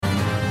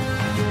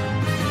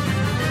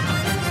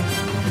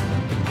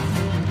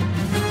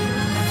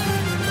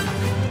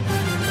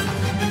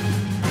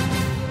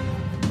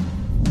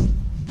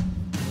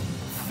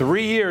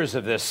3 years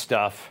of this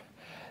stuff,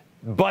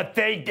 but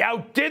they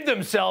outdid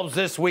themselves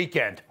this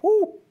weekend.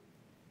 Woo.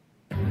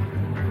 You want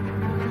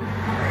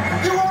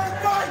to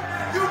fight?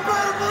 You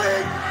better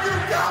believe you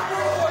got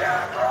rules.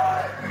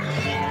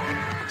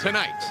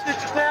 Tonight. This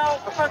is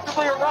now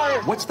effectively a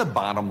riot. What's the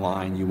bottom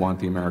line you want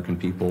the American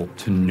people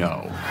to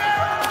know?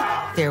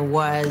 There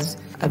was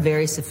a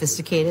very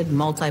sophisticated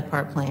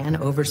multi-part plan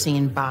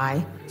overseen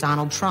by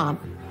Donald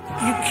Trump.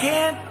 You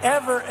can't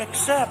ever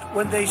accept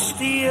when they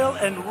steal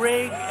and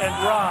rig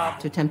and rob.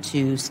 To attempt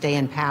to stay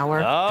in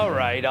power. All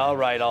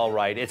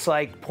right. It's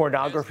like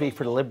pornography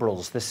for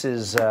liberals. This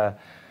is, I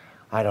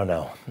don't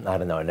know.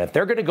 And if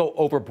they're going to go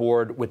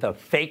overboard with a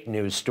fake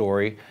news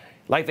story,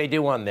 like they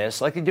do on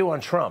this, like they do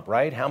on Trump,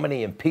 right? How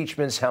many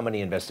impeachments, how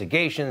many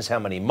investigations, how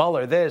many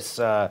Mueller this,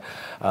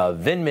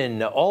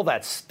 Vindman, all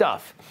that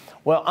stuff.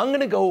 Well, I'm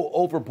going to go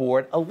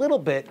overboard a little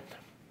bit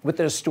with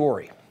this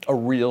story, a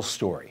real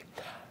story.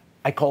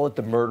 I call it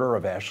the murder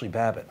of Ashley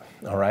Babbitt,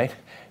 all right?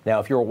 Now,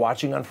 if you were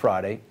watching on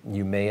Friday,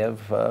 you may have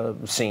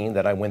seen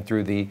that I went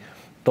through the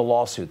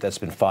lawsuit that's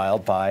been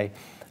filed by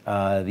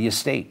the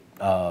estate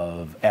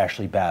of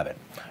Ashley Babbitt.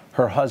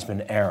 Her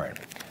husband, Aaron,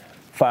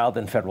 filed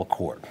in federal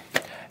court.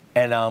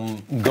 And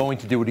I'm going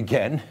to do it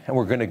again, and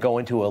we're going to go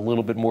into a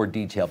little bit more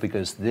detail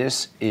because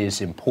this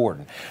is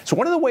important. So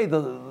one of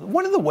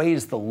the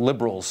ways the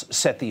liberals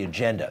set the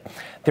agenda,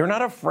 they're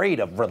not afraid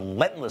of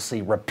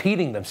relentlessly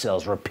repeating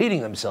themselves,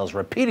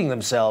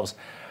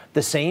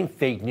 the same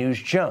fake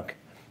news junk.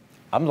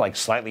 I'm like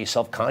slightly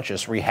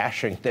self-conscious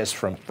rehashing this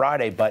from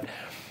Friday, but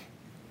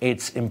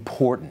it's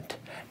important.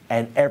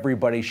 And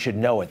everybody should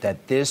know it,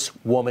 that this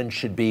woman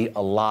should be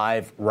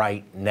alive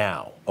right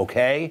now,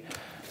 okay?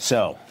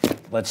 So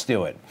let's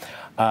do it.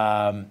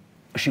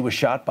 She was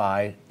shot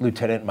by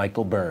Lieutenant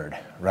Michael Byrd,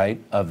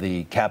 right, of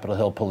the Capitol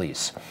Hill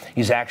Police.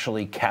 He's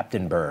actually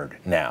Captain Byrd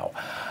now.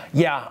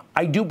 Yeah,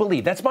 I do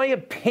believe, that's my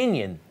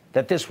opinion,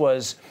 that this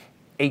was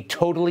a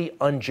totally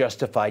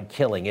unjustified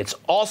killing. It's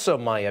also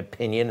my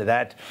opinion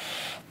that,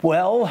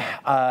 well,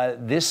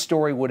 this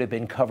story would have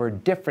been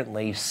covered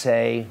differently,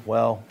 say,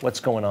 well, what's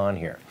going on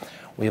here?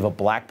 We have a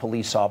black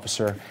police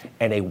officer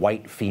and a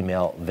white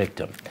female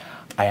victim.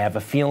 I have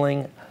a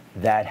feeling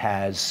that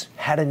has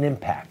had an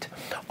impact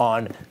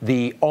on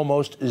the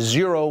almost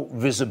zero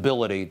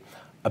visibility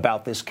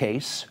about this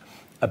case,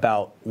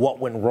 about what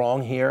went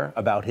wrong here,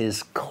 about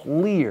his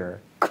clear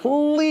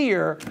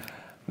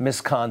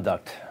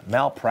misconduct,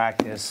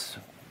 malpractice,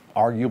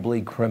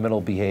 arguably criminal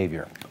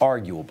behavior.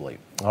 Arguably.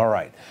 All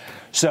right.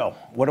 So,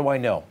 what do I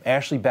know?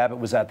 Ashley Babbitt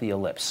was at the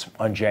Ellipse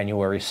on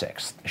January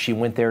 6th. She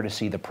went there to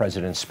see the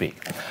president speak.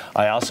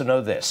 I also know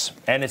this,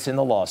 and it's in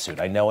the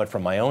lawsuit. I know it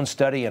from my own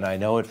study, and I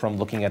know it from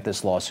looking at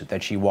this lawsuit,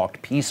 that she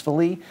walked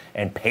peacefully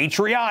and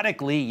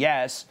patriotically,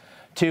 yes,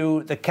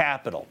 to the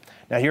Capitol.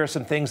 Now, here are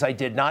some things I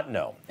did not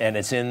know, and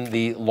it's in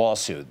the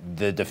lawsuit.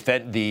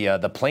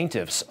 The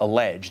plaintiffs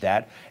allege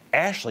that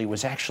Ashley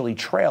was actually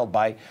trailed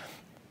by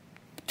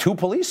 2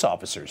 police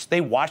officers. They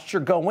watched her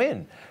go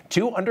in.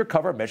 2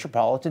 undercover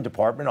Metropolitan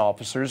Department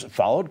officers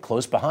followed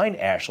close behind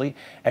Ashley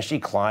as she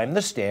climbed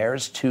the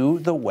stairs to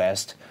the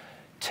West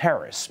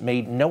Terrace,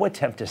 made no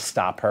attempt to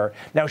stop her.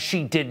 Now,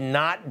 she did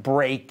not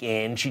break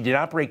in. She did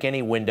not break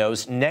any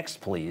windows.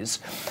 Next, please.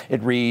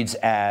 It reads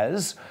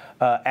as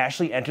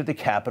Ashley entered the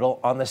Capitol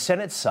on the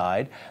Senate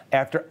side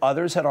after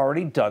others had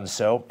already done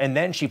so, and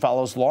then she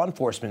follows law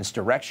enforcement's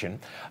direction.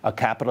 A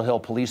Capitol Hill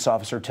police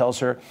officer tells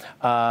her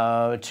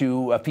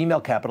to a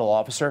female Capitol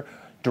officer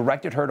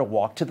directed her to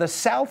walk to the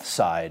south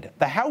side,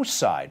 the House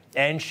side,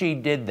 and she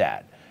did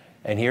that.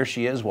 And here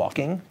she is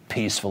walking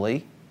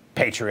peacefully,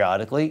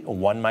 patriotically,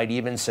 one might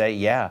even say,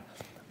 yeah,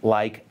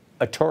 like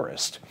a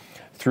tourist,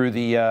 through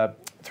the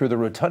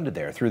rotunda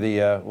there, through the,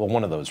 well,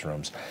 one of those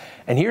rooms.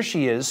 And here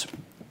she is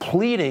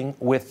pleading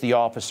with the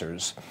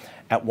officers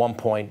at one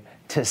point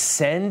to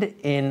send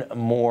in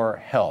more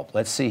help.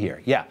 Let's see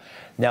here. Yeah.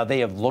 Now, they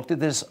have looked at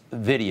this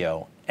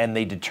video and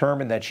they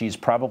determined that she's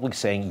probably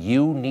saying,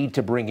 you need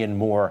to bring in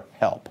more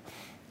help.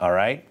 All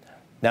right?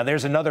 Now,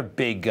 there's another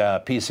big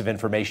piece of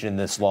information in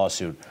this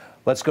lawsuit.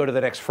 Let's go to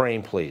the next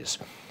frame, please.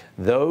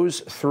 Those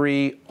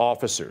 3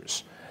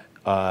 officers,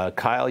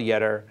 Kyle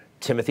Yetter,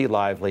 Timothy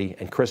Lively,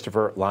 and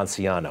Christopher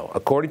Lanciano,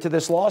 according to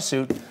this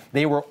lawsuit,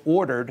 they were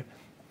ordered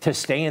to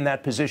stay in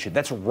that position.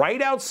 That's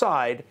right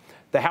outside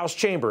the House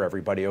chamber,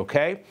 everybody,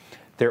 okay?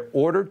 They're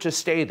ordered to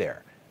stay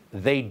there.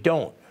 They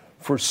don't.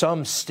 For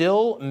some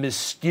still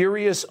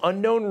mysterious,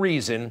 unknown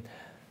reason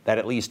that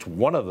at least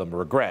one of them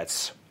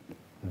regrets,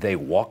 they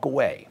walk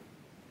away.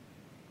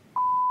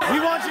 We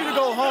want you to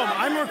go home.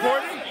 I'm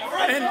recording,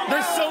 and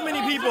there's so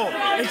many people.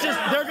 It's just,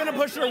 they're going to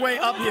push their way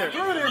up here.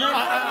 Bro,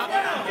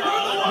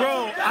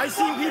 I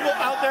seen people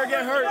out there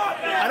get hurt.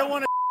 I don't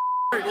want to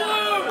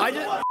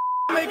hurt.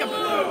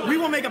 We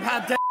will make a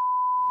path down.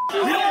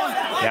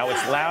 Now,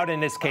 it's loud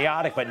and it's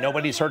chaotic, but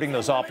nobody's hurting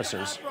those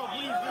officers. Bro,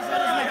 please, just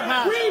let us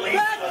make a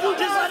path.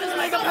 Just let us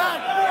make a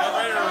path.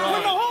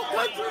 When the whole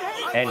country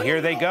hates. And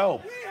here they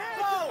go.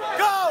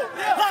 Go!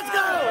 Let's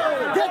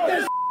go! Get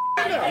this.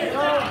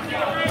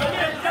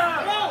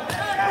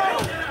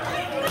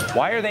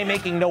 Why are they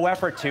making no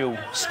effort to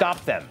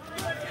stop them?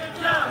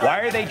 Why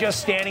are they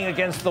just standing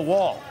against the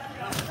wall?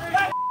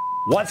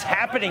 What's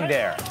happening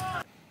there?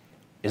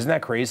 Isn't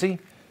that crazy?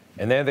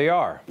 And there they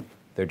are.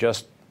 They're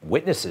just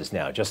witnesses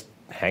now, just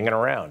hanging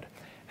around.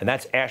 And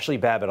that's Ashley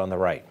Babbitt on the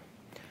right.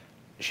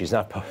 She's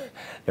not,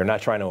 they're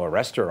not trying to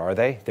arrest her, are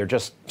they? They're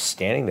just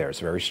standing there. It's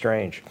very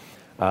strange.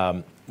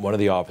 One of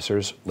the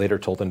officers later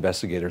told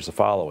investigators the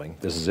following.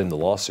 This is in the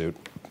lawsuit.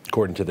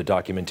 According to the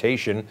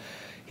documentation,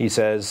 he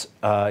says,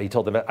 he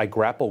told them, I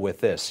grapple with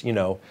this, you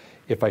know,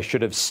 if I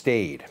should have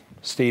stayed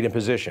in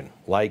position,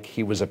 like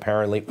he was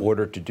apparently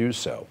ordered to do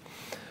so.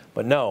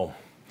 But no,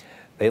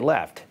 they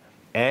left.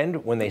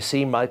 And when they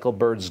see Michael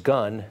Byrd's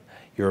gun,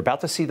 you're about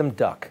to see them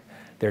duck.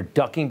 They're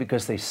ducking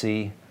because they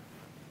see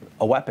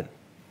a weapon.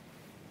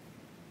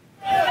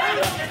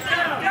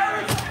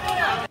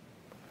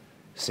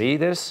 See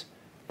this?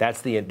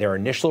 That's their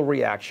initial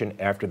reaction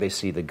after they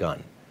see the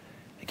gun.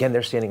 Again,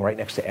 they're standing right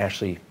next to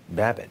Ashley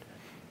Babbitt.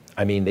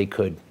 I mean, they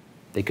could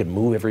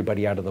move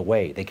everybody out of the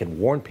way. They could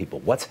warn people.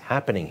 What's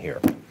happening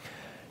here?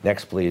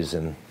 Next, please.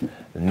 In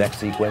the next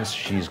sequence,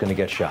 she's going to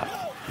get shot.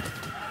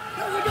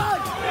 There's a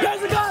gun!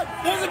 There's a gun!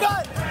 There's a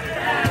gun!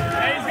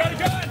 Hey, he's got a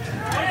gun!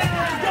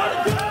 He's got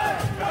a gun!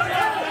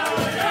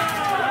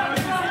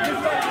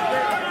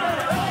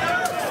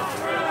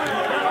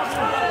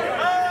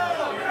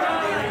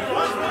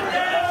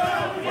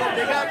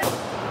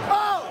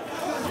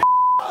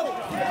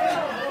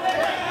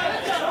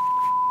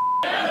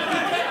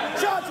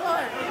 Shots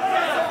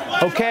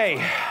fired!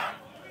 Okay.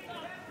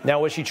 Now,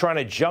 was she trying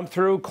to jump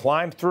through,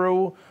 climb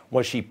through?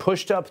 Was she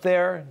pushed up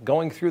there,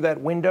 going through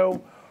that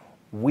window?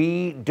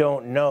 We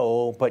don't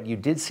know, but you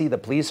did see the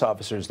police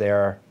officers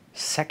there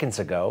seconds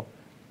ago.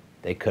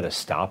 They could have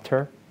stopped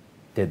her.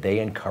 Did they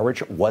encourage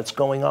her? What's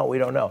going on? We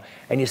don't know.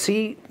 And you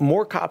see,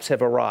 more cops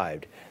have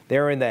arrived.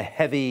 They're in the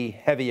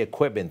heavy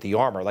equipment, the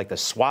armor, like the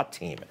SWAT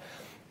team.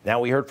 Now,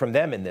 we heard from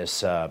them in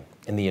this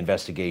in the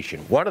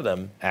investigation. One of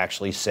them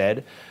actually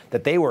said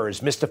that they were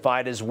as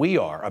mystified as we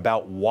are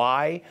about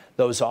why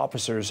those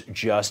officers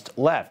just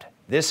left.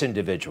 This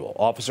individual,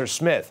 Officer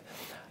Smith,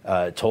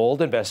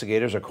 told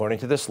investigators, according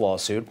to this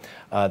lawsuit,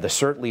 the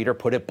CERT leader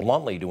put it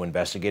bluntly to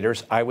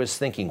investigators, I was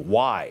thinking,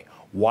 why?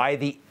 Why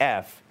the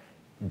F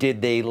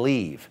did they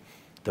leave?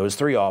 Those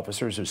three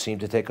officers who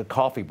seemed to take a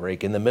coffee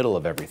break in the middle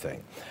of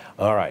everything.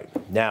 All right.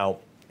 Now,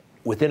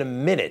 within a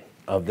minute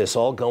of this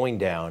all going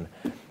down,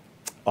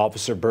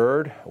 Officer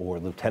Byrd, or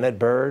Lieutenant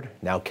Byrd,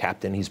 now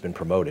captain, he's been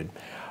promoted,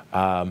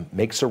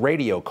 makes a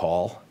radio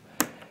call,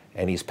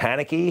 and he's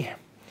panicky,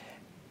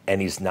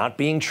 and he's not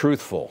being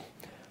truthful.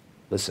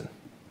 Listen.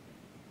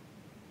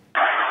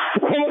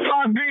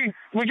 5B,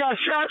 we got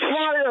shots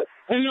fired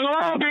in the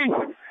lobby.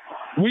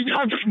 We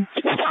got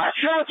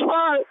shots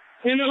fired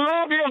in the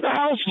lobby of the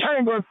House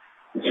chamber.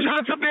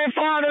 Shots are being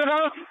fired at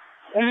us,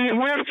 and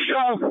we're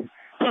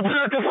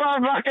prepared to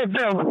fire back at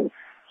them.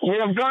 We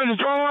have guns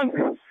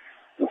drawn.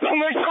 Don't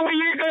make sure we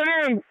leave that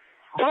in.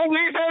 Don't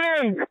leave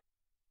that in.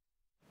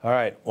 All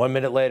right. 1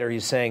 minute later,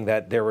 he's saying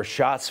that there were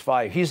shots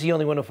fired. He's the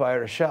only one who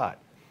fired a shot.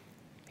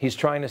 He's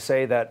trying to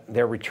say that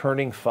they're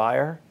returning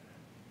fire,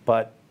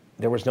 but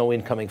there was no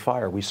incoming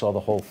fire. We saw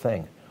the whole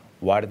thing.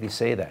 Why did he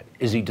say that?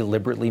 Is he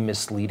deliberately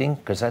misleading?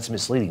 Because that's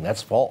misleading.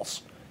 That's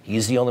false.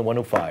 He's the only one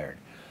who fired.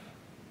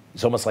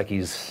 It's almost like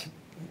he's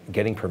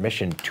getting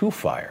permission to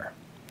fire.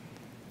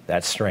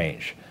 That's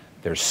strange.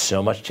 There's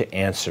so much to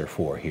answer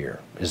for here,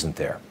 isn't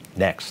there?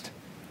 Next.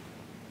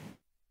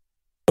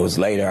 It was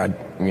later I,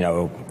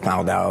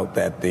 found out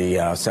that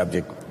the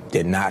subject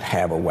did not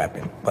have a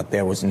weapon, but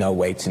there was no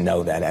way to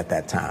know that at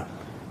that time.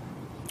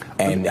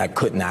 And I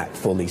could not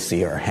fully see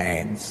her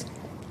hands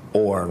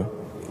or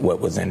what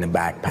was in the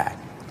backpack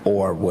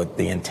or what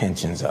the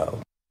intentions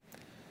of.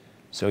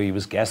 So he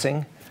was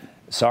guessing?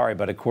 Sorry,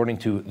 but according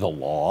to the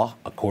law,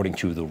 according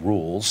to the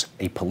rules,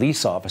 a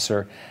police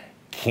officer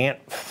can't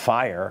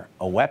fire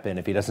a weapon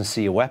if he doesn't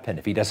see a weapon,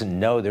 if he doesn't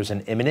know there's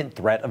an imminent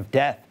threat of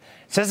death.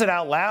 It says it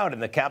out loud in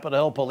the Capitol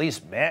Hill Police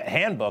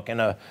Handbook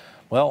and,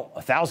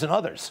 1,000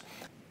 others.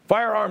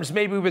 Firearms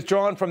may be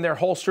withdrawn from their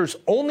holsters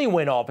only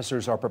when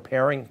officers are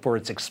preparing for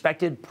its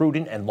expected,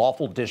 prudent, and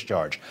lawful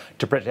discharge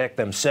to protect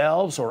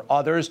themselves or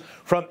others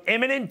from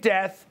imminent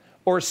death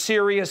or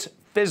serious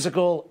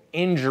physical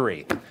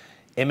injury.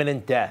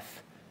 Imminent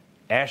death.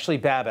 Ashley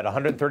Babbitt,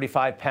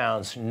 135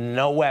 pounds,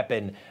 no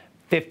weapon,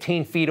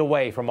 15 feet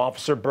away from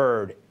Officer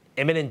Byrd.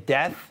 Imminent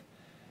death?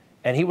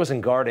 And he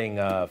wasn't guarding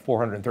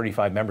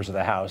 435 members of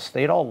the House.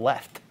 They had all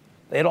left.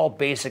 They had all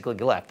basically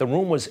left. The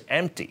room was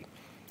empty.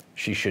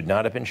 She should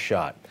not have been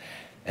shot.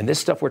 And this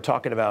stuff we're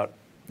talking about,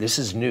 this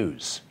is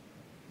news.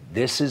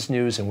 This is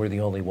news, and we're the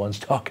only ones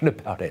talking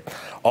about it.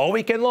 All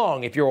weekend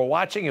long, if you were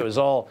watching, it was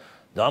all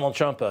Donald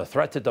Trump, a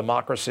threat to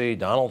democracy.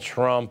 Donald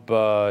Trump,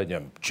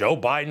 Joe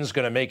Biden's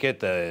going to make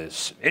it the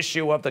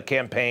issue of the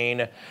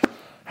campaign.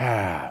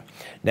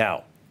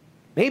 Now,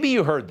 maybe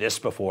you heard this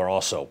before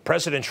also.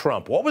 President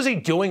Trump, what was he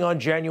doing on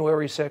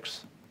January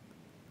 6th?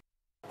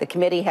 The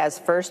committee has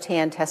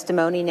firsthand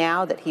testimony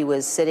now that he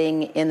was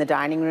sitting in the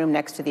dining room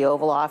next to the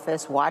Oval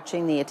Office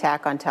watching the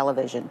attack on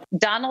television.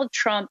 Donald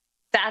Trump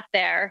sat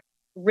there,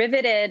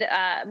 riveted,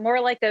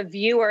 more like a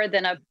viewer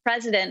than a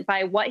president,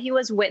 by what he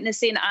was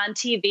witnessing on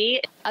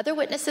TV. Other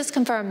witnesses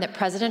confirmed that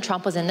President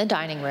Trump was in the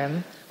dining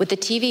room with the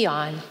TV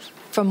on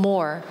for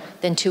more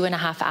than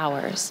 2.5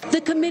 hours.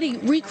 The committee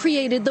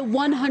recreated the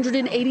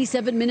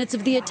 187 minutes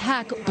of the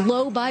attack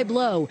blow by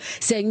blow,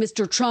 saying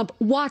Mr. Trump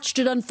watched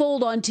it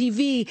unfold on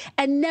TV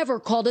and never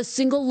called a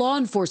single law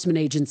enforcement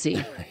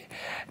agency.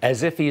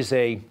 As if he's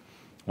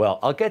well,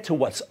 I'll get to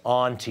what's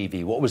on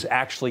TV, what was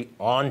actually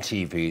on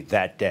TV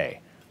that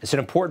day. It's an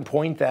important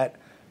point that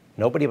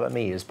nobody but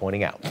me is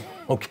pointing out,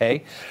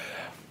 okay?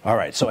 All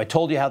right, so I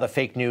told you how the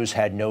fake news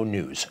had no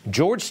news.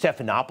 George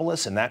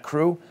Stephanopoulos and that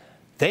crew,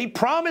 they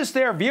promised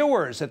their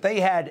viewers that they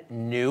had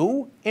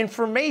new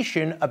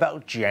information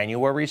about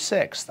January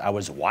 6th. I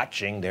was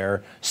watching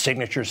their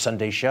signature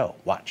Sunday show.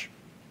 Watch.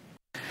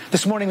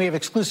 This morning, we have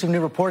exclusive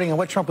new reporting on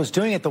what Trump was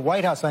doing at the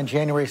White House on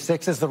January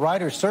 6th as the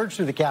rioters surged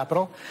through the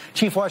Capitol.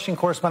 Chief Washington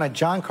correspondent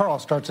John Karl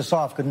starts us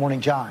off. Good morning,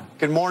 John.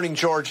 Good morning,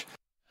 George.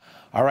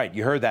 All right,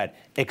 you heard that.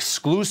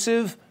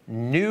 Exclusive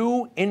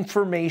new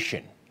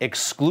information.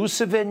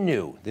 Exclusive and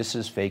new. This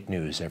is fake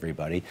news,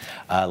 everybody.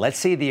 Let's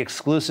see the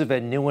exclusive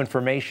and new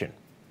information.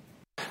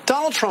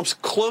 Donald Trump's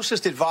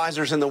closest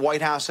advisors in the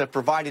White House have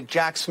provided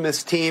Jack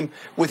Smith's team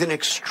with an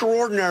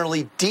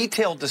extraordinarily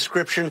detailed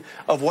description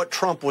of what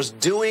Trump was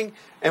doing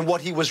and what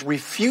he was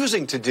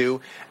refusing to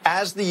do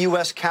as the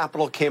U.S.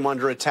 Capitol came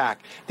under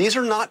attack. These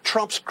are not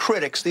Trump's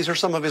critics. These are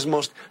some of his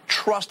most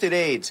trusted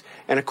aides.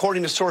 And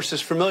according to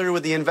sources familiar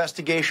with the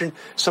investigation,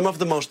 some of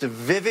the most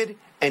vivid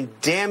and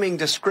damning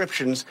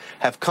descriptions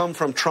have come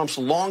from Trump's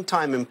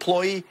longtime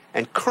employee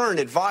and current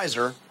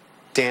advisor,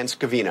 Dan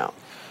Scavino.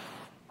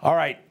 All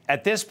right.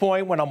 At this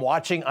point, when I'm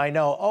watching, I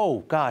know, oh,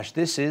 gosh,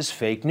 this is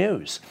fake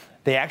news.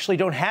 They actually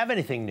don't have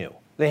anything new.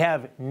 They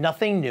have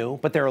nothing new,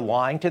 but they're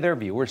lying to their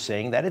viewers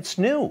saying that it's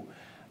new.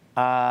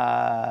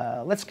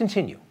 Let's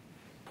continue.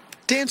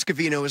 Dan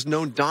Scavino has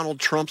known Donald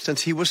Trump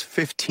since he was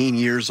 15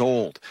 years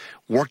old.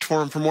 Worked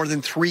for him for more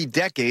than 3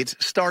 decades,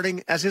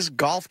 starting as his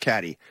golf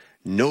caddy.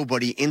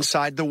 Nobody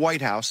inside the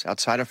White House,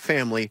 outside of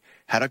family,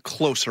 had a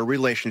closer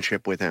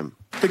relationship with him.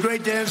 The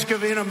great Dan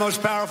Scavino,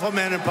 most powerful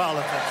man in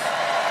politics.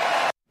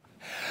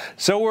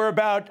 So we're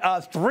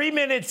about 3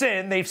 minutes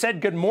in. They've said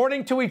good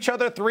morning to each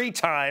other 3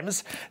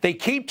 times. They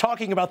keep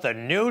talking about the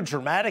new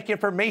dramatic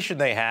information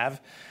they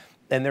have,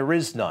 and there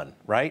is none,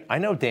 right? I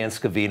know Dan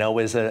Scavino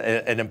is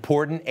an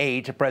important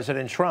aide to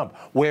President Trump.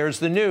 Where's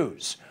the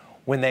news?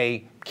 When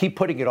they keep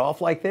putting it off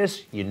like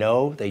this, you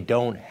know they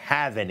don't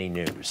have any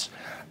news.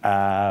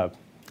 I'm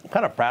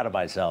kind of proud of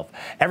myself.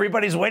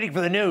 Everybody's waiting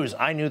for the news.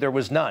 I knew there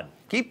was none.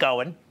 Keep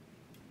going.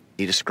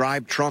 He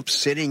described Trump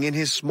sitting in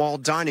his small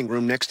dining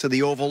room next to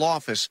the Oval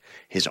Office,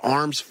 his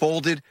arms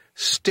folded,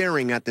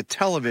 staring at the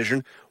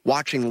television,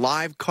 watching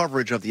live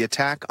coverage of the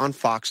attack on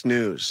Fox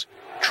News.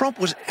 Trump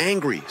was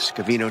angry,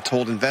 Scavino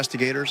told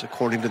investigators,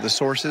 according to the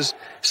sources,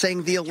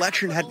 saying the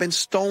election had been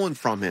stolen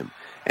from him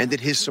and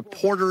that his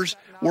supporters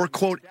were,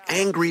 quote,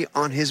 angry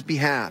on his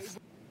behalf.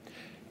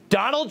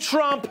 Donald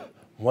Trump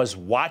was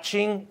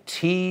watching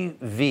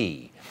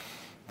TV.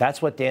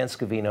 That's what Dan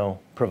Scavino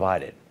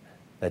provided.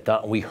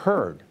 We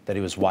heard that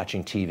he was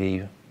watching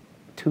TV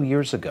 2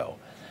 years ago.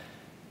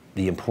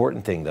 The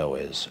important thing, though,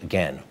 is,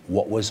 again,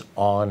 what was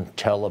on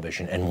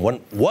television and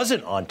what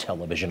wasn't on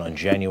television on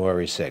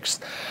January 6th.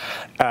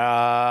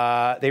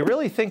 They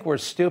really think we're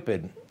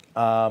stupid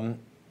and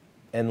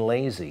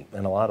lazy,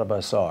 and a lot of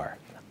us are.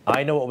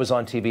 I know what was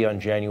on TV on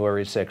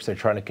January 6th. They're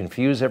trying to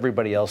confuse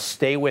everybody else.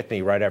 Stay with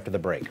me right after the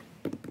break.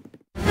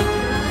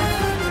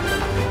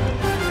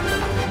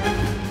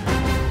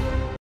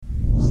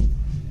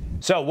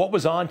 So what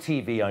was on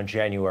TV on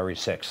January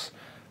 6th?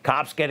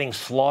 Cops getting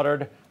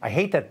slaughtered. I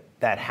hate that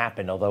that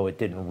happened, although it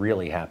didn't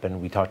really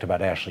happen. We talked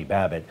about Ashley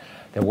Babbitt.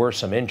 There were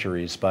some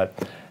injuries, but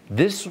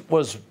this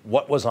was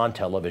what was on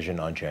television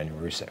on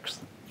January 6th.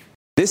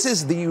 This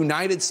is the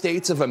United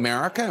States of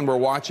America, and we're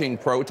watching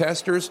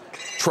protesters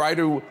try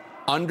to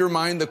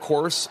undermine the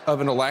course of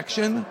an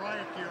election,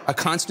 a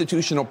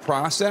constitutional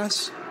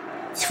process,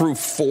 through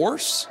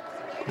force.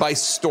 By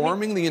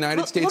storming the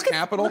United States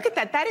Capitol? Look at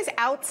that. That is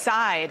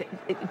outside.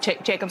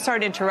 Jake, I'm sorry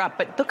to interrupt,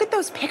 but look at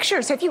those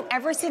pictures. Have you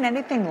ever seen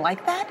anything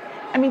like that?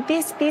 I mean,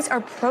 these are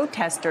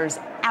protesters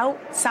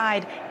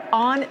outside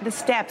on the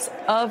steps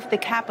of the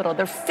Capitol.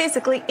 They're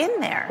physically in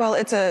there. Well,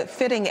 it's a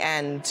fitting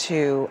end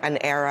to an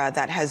era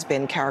that has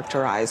been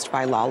characterized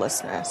by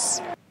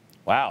lawlessness.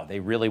 Wow, they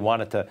really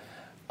wanted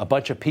a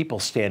bunch of people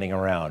standing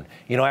around.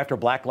 You know, after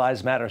Black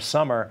Lives Matter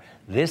summer,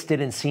 this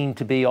didn't seem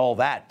to be all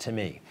that to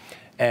me.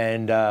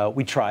 And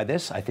we try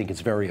this. I think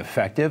it's very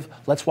effective.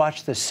 Let's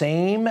watch the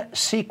same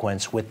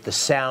sequence with the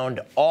sound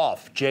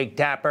off. Jake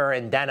Tapper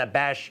and Dana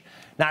Bash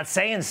not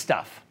saying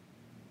stuff.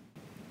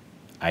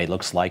 It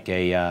looks like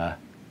a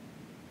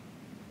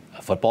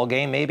football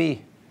game,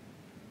 maybe?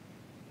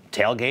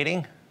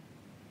 Tailgating?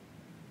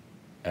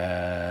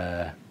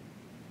 I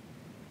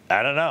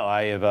don't know.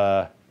 I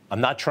have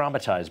I'm not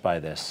traumatized by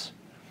this.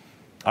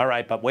 All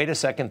right, but wait a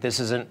second. This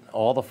isn't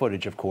all the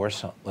footage, of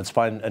course. Let's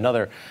find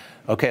another.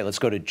 Okay, let's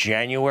go to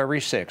January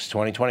 6,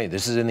 2020.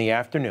 This is in the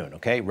afternoon.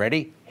 Okay,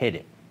 ready? Hit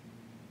it.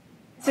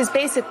 This is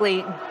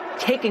basically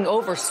taking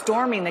over,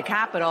 storming the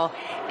Capitol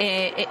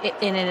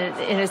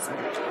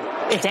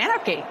it's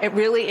anarchy. It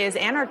really is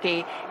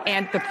anarchy.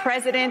 And the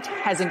president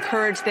has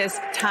encouraged this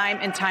time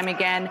and time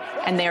again,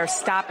 and they are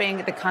stopping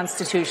the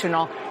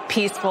constitutional,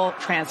 peaceful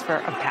transfer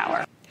of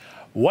power.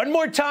 One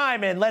more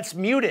time, and let's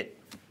mute it.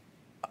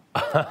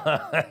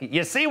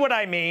 You see what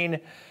I mean?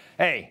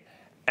 Hey,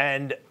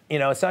 and, you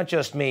know, it's not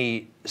just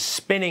me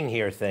spinning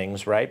here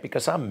things, right?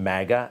 Because I'm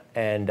MAGA,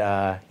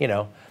 and, you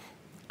know,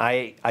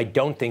 I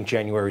don't think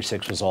January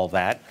 6th was all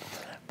that.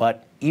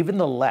 But even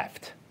the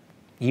left,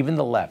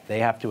 they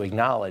have to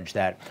acknowledge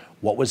that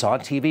what was on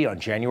TV on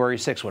January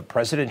 6th, what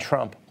President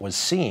Trump was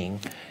seeing,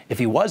 if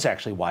he was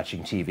actually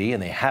watching TV,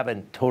 and they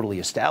haven't totally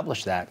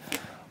established that,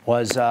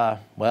 was,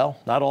 well,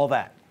 not all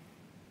that.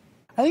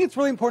 I think it's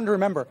really important to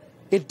remember,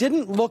 it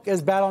didn't look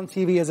as bad on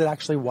TV as it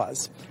actually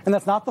was. And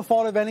that's not the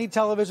fault of any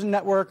television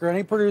network or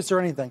any producer or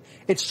anything.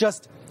 It's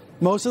just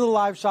most of the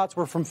live shots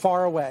were from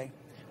far away.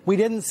 We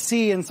didn't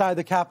see inside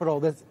the Capitol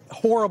the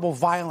horrible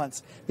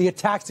violence, the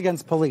attacks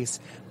against police.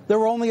 There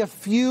were only a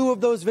few of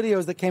those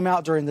videos that came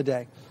out during the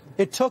day.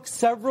 It took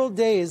several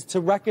days to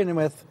reckon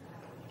with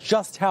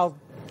just how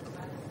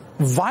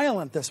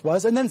violent this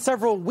was, and then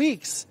several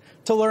weeks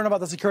to learn about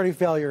the security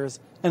failures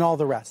and all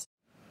the rest.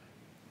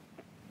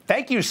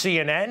 Thank you,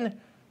 CNN.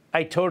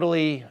 I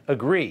totally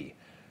agree.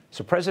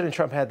 So President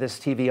Trump had this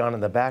TV on in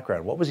the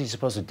background. What was he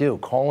supposed to do?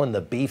 Call in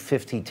the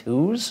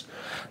B-52s?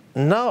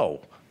 No,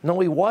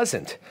 he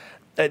wasn't.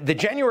 The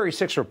January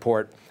 6th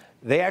report,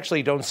 they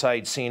actually don't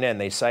cite CNN.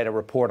 They cite a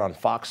report on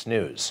Fox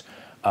News.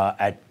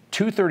 At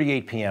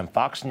 2:38 p.m.,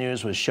 Fox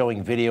News was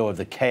showing video of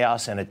the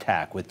chaos and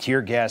attack with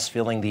tear gas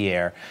filling the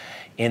air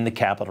in the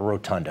Capitol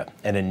Rotunda.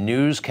 And a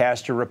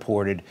newscaster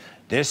reported,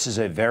 this is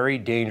a very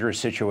dangerous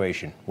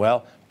situation.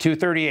 Well,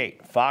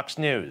 2:38, Fox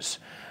News.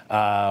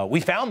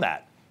 We found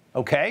that,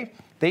 okay?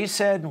 They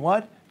said,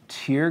 what?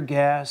 Tear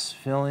gas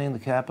filling the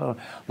Capitol?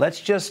 Let's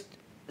just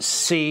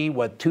see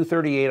what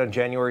 2:38 on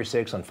January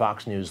 6th on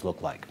Fox News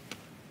looked like.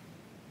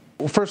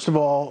 Well, first of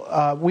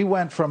all, we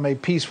went from a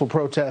peaceful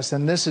protest,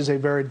 and this is a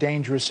very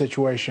dangerous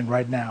situation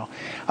right now.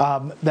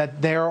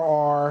 That there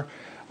are,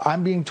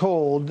 I'm being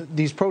told,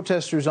 these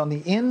protesters on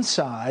the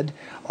inside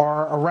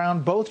are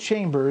around both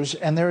chambers,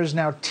 and there is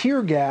now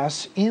tear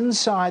gas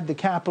inside the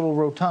Capitol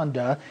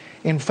Rotunda.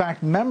 In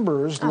fact,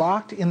 members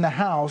locked in the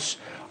House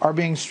are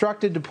being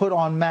instructed to put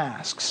on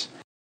masks.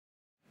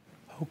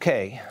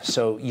 Okay,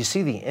 so you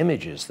see the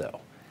images,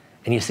 though,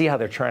 and you see how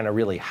they're trying to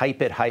really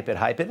hype it.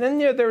 And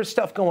there's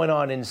stuff going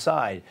on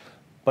inside,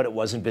 but it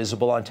wasn't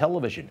visible on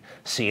television.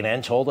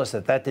 CNN told us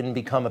that didn't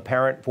become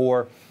apparent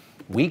for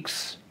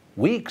weeks.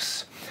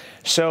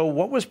 So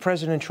what was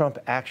President Trump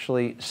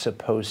actually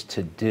supposed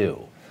to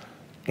do?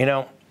 You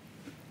know,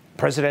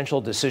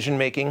 presidential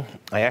decision-making,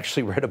 I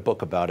actually read a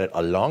book about it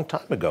a long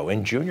time ago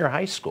in junior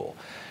high school.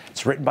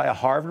 It's written by a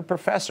Harvard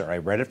professor. I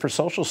read it for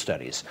social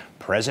studies.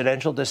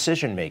 Presidential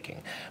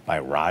Decision-Making by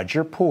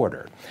Roger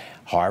Porter,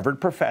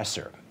 Harvard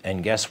professor.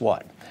 And guess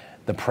what?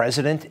 The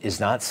president is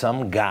not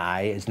some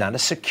guy, is not a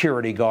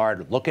security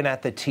guard looking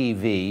at the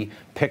TV,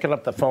 picking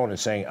up the phone and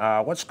saying,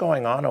 what's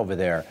going on over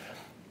there?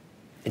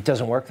 It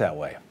doesn't work that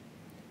way.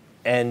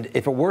 And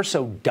if it were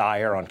so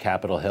dire on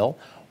Capitol Hill,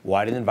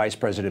 why didn't Vice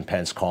President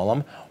Pence call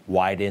him?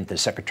 Why didn't the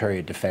Secretary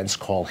of Defense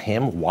call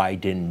him? Why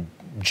didn't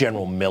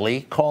General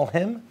Milley call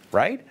him,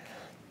 right?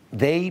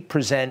 They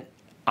present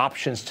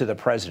options to the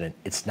president.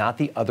 It's not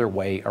the other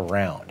way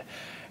around.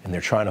 And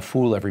they're trying to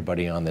fool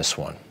everybody on this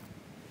one.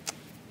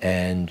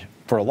 And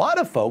for a lot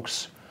of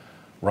folks,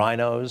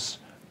 rhinos,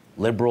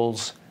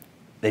 liberals,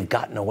 they've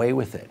gotten away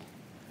with it.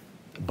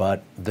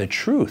 But the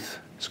truth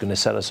is going to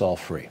set us all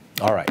free.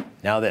 All right,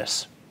 now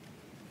this.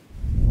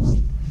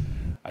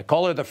 I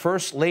call her the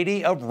First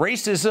Lady of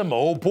Racism.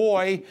 Oh,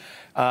 boy.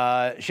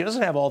 She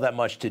doesn't have all that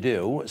much to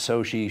do,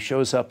 so she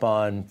shows up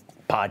on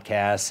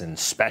podcasts and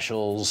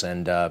specials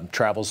and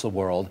travels the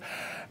world.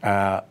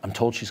 I'm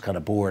told she's kind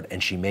of bored,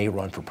 and she may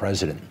run for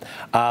president.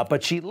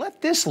 But she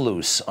let this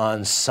loose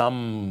on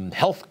some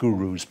health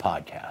guru's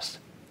podcast.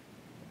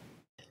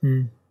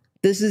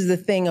 This is the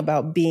thing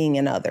about being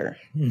an other.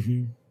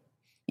 Mm-hmm.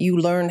 You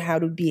learn how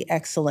to be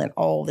excellent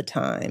all the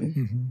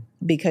time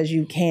because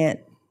you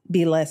can't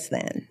be less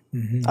than.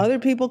 Mm-hmm. Other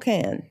people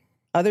can.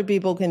 Other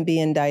people can be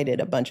indicted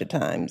a bunch of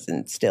times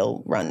and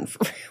still run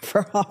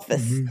for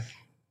office.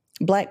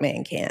 Mm-hmm. Black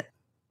man can't,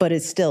 but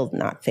it's still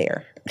not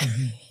fair.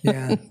 Mm-hmm.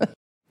 Yeah.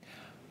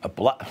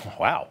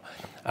 Wow.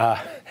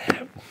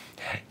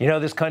 You know,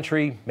 this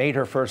country made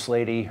her first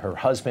lady, her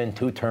husband,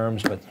 2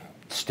 terms, but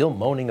still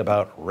moaning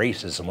about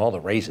racism, all the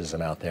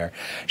racism out there.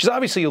 She's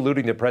obviously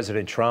alluding to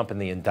President Trump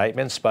and the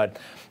indictments, but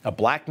a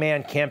black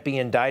man can't be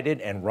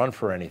indicted and run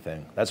for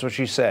anything. That's what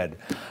she said.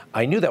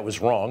 I knew that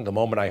was wrong the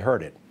moment I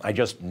heard it. I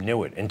just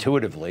knew it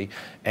intuitively.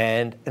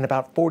 And in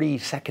about 40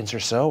 seconds or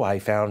so, I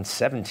found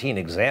 17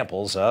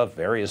 examples of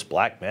various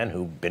black men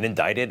who've been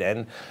indicted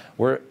and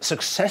were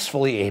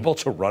successfully able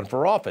to run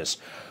for office.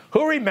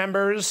 Who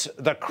remembers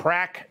the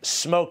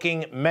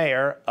crack-smoking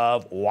mayor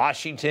of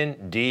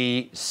Washington,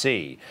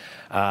 D.C.?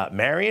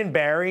 Marion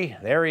Barry,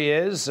 there he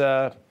is,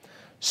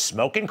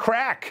 smoking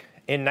crack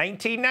in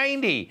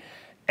 1990.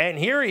 And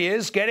here he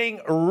is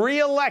getting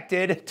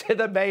reelected to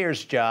the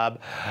mayor's job,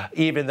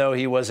 even though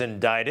he was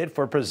indicted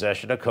for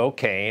possession of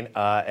cocaine.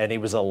 And he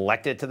was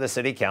elected to the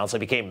city council,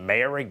 became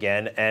mayor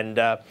again. And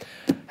how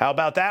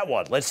about that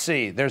one? Let's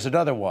see. There's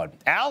another one.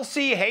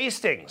 Alcee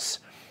Hastings,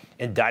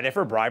 indicted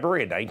for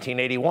bribery in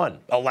 1981,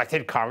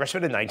 elected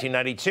congressman in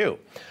 1992.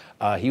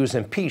 He was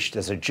impeached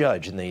as a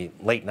judge in the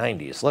late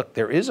 90s. Look,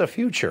 there is a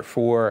future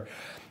for,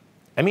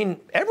 I mean,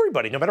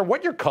 everybody, no matter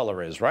what your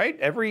color is, right?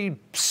 Every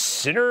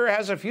sinner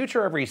has a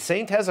future. Every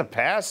saint has a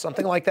past,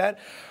 something like that.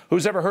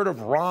 Who's ever heard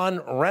of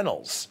Ron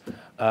Reynolds?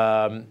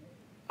 I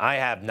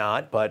have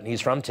not, but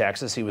he's from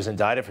Texas. He was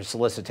indicted for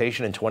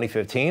solicitation in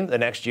 2015. The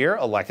next year,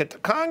 elected to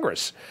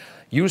Congress.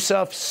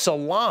 Yusuf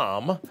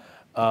Salaam,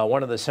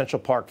 one of the Central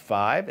Park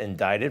Five,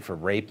 indicted for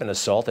rape and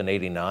assault in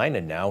 '89,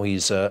 and now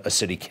he's a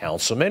city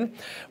councilman.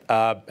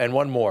 And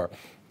one more.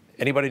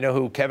 Anybody know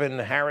who Kevin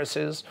Harris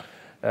is?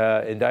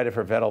 Indicted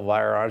for fatal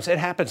firearms. It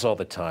happens all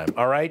the time,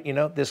 all right? You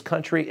know, this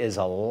country is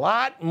a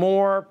lot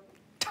more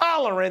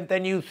tolerant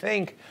than you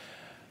think,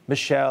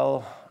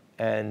 Michelle,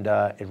 and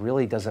it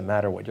really doesn't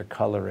matter what your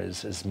color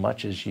is as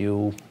much as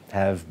you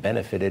have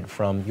benefited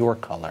from your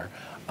color.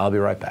 I'll be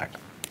right back.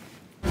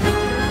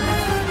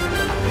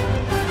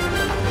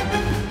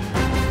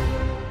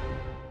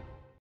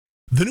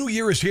 The new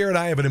year is here, and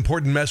I have an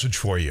important message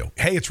for you.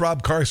 Hey, it's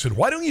Rob Carson.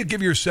 Why don't you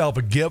give yourself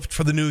a gift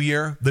for the new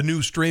year? The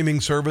new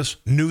streaming service,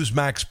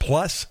 Newsmax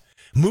Plus.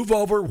 Move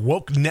over,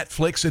 woke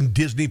Netflix and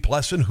Disney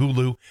Plus and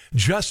Hulu.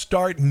 Just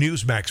start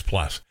Newsmax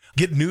Plus.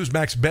 Get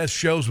Newsmax best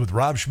shows with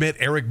Rob Schmidt,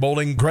 Eric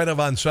Bolling, Greta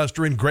Van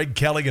Susteren, Greg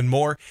Kelly, and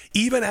more.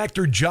 Even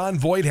actor John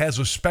Voight has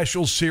a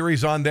special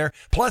series on there,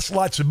 plus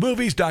lots of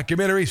movies,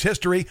 documentaries,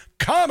 history,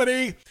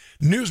 comedy.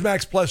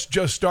 Newsmax Plus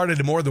just started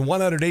and more than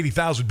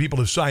 180,000 people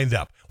have signed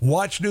up.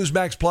 Watch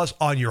Newsmax Plus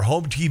on your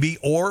home TV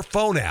or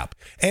phone app.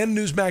 And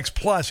Newsmax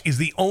Plus is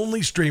the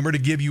only streamer to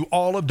give you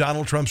all of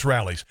Donald Trump's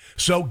rallies.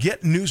 So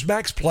get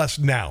Newsmax Plus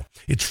now.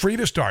 It's free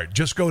to start.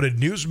 Just go to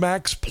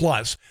Newsmax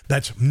Plus.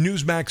 That's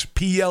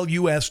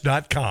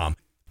NewsmaxPlus.com.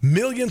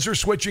 Millions are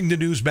switching to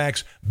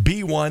Newsmax.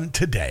 Be one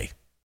today.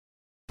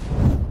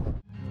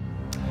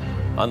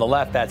 On the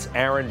left, that's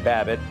Aaron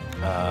Babbitt,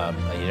 a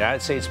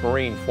United States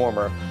Marine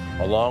former,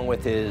 along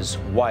with his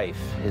wife,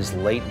 his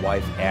late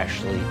wife,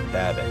 Ashley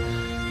Babbitt.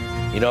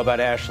 You know about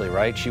Ashley,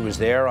 right? She was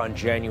there on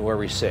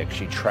January 6th.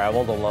 She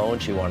traveled alone.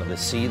 She wanted to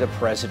see the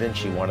president.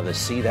 She wanted to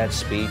see that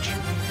speech.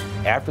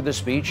 After the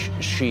speech,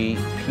 she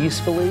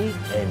peacefully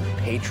and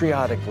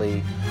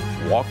patriotically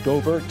walked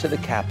over to the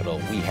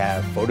Capitol. We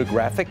have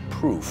photographic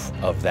proof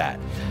of that.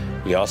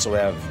 We also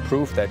have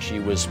proof that she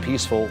was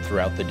peaceful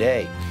throughout the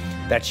day,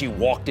 that she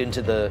walked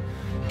into the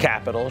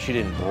Capitol. She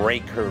didn't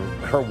break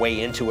her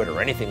way into it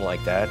or anything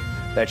like that,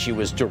 that she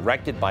was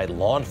directed by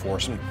law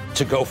enforcement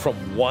to go from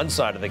one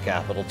side of the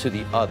Capitol to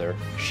the other.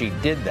 She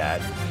did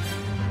that.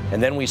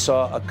 And then we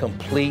saw a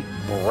complete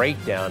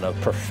breakdown of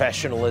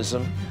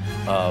professionalism,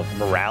 of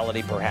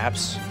morality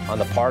perhaps, on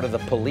the part of the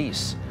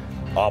police.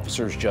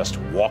 Officers just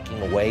walking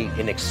away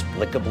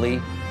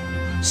inexplicably,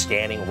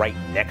 standing right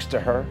next to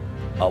her,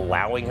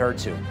 allowing her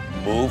to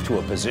move to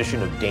a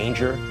position of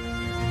danger.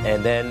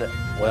 And then,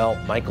 well,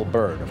 Michael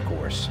Byrd, of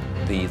course,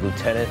 the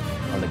lieutenant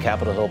on the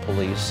Capitol Hill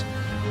Police,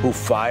 who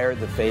fired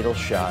the fatal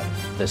shot,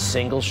 the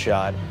single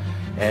shot,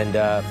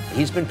 and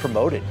he's been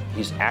promoted.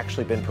 He's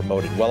actually been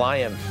promoted. Well,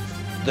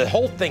 the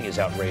whole thing is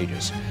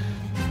outrageous.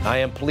 I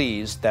am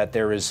pleased that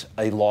there is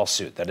a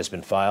lawsuit that has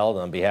been filed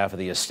on behalf of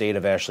the estate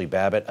of Ashley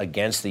Babbitt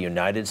against the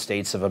United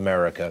States of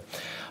America.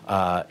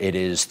 It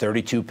is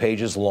 32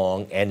 pages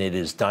long, and it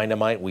is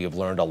dynamite. We have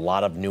learned a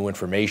lot of new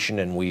information,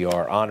 and we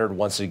are honored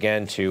once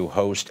again to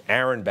host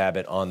Aaron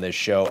Babbitt on this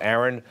show.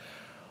 Aaron,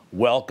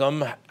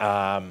 welcome.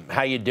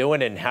 How you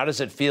doing, and how does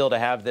it feel to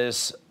have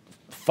this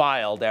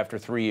filed after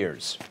 3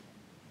 years?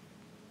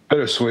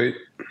 Bittersweet.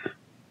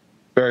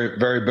 Very,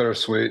 very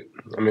bittersweet.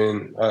 I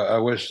mean, I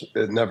wish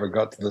it never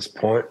got to this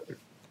point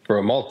for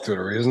a multitude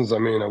of reasons. I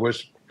mean, I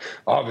wish,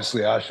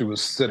 obviously, Ashley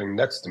was sitting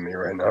next to me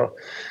right now.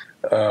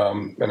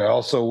 And I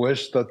also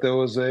wish that there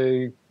was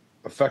a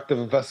effective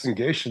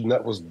investigation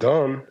that was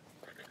done,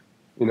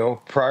 you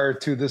know, prior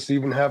to this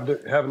even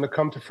having to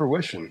come to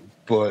fruition.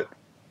 But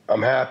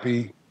I'm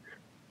happy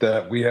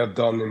that we have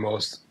done the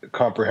most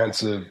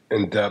comprehensive,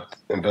 in-depth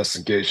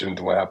investigation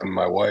into what happened to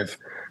my wife.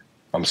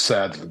 I'm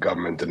sad that the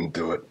government didn't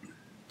do it.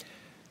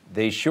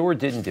 They sure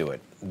didn't do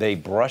it. They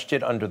brushed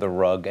it under the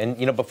rug. And,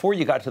 you know, before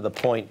you got to the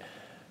point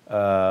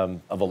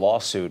of a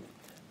lawsuit,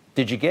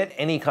 Did you get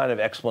any kind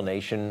of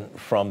explanation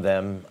from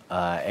them?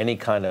 Any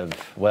kind of,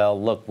 well,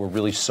 look, we're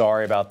really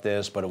sorry about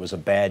this, but it was a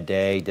bad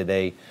day. Did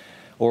they,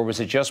 or was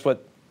it just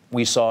what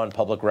we saw in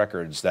public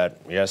records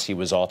that, yes, he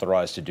was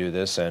authorized to do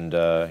this and,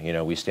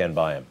 we stand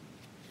by him?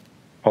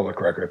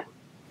 Public record.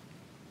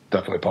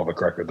 Definitely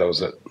public record. That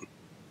was it.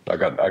 I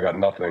got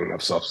nothing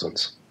of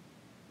substance.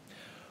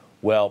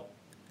 Well,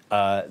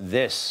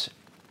 there's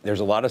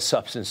a lot of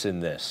substance in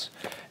this.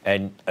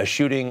 And a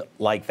shooting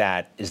like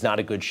that is not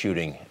a good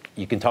shooting.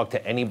 You can talk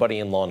to anybody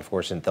in law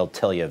enforcement, they'll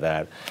tell you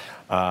that.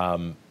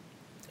 And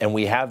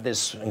we have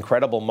this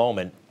incredible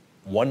moment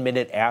 1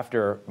 minute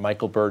after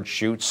Michael Byrd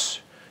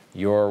shoots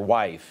your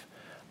wife.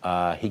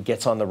 He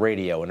gets on the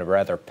radio in a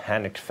rather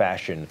panicked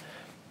fashion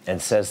and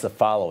says the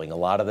following. A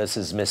lot of this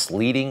is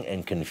misleading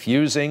and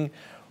confusing,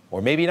 or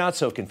maybe not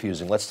so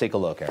confusing. Let's take a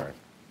look, Aaron.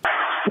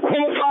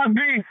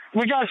 5B,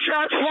 we got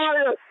shots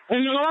fired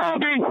in the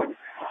lobby.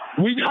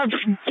 We got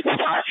 5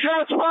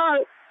 shots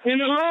fired in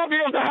the lobby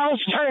of the House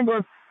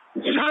chamber.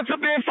 Shots are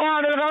being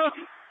fired at us,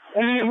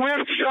 and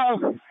we're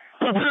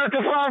prepared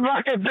to fire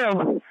back at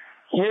them.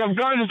 We have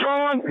guns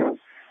drawn.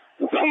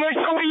 Don't make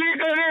sure we leave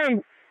that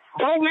in.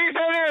 Don't leave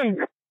that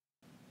in.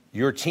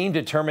 Your team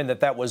determined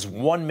that was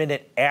 1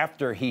 minute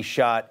after he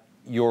shot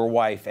your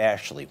wife,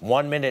 Ashley.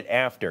 1 minute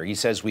after. He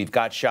says, we've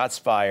got shots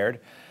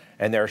fired,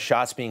 and there are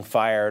shots being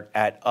fired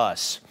at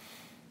us.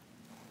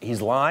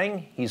 He's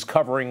lying. He's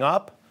covering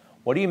up.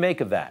 What do you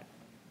make of that?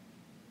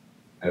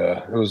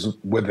 Yeah, it was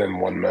within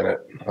 1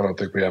 minute. I don't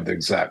think we have the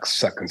exact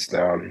seconds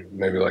down,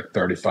 maybe like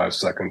 35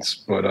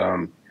 seconds. But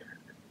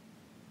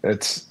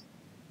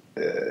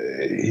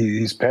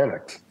he's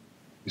panicked.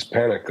 He's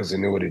panicked because he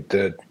knew what he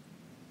did.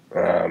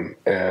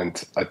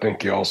 And I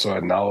think he also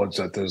had knowledge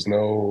that there's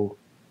no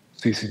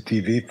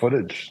CCTV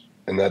footage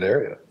in that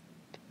area.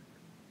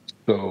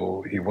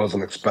 So he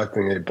wasn't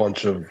expecting a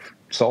bunch of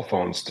cell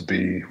phones to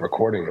be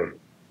recording him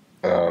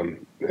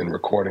and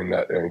recording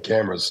that, and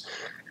cameras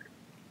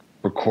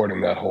recording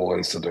that whole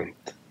incident.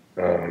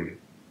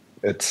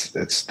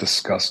 It's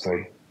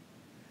disgusting.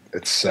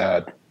 It's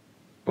sad.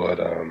 But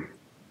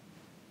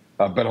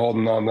I've been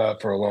holding on to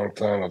that for a long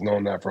time. I've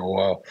known that for a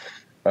while.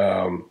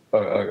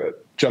 A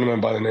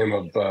gentleman by the name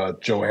of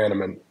Joe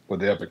Hanneman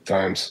with the Epic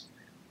Times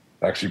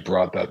actually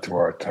brought that to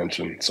our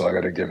attention. So I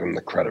got to give him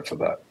the credit for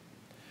that.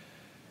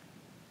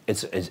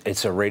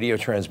 It's a radio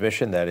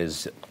transmission that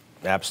is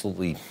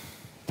absolutely,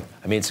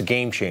 it's a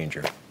game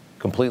changer,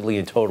 completely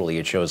and totally.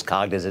 It shows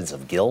cognizance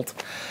of guilt,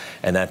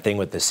 and that thing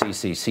with the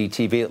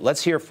CCTV.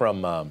 Let's hear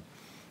from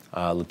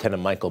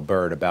Lieutenant Michael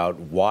Byrd about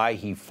why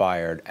he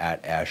fired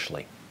at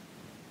Ashley.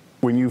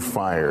 When you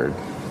fired,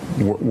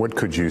 what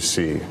could you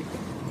see?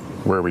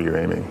 Where were you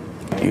aiming?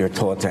 You're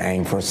taught to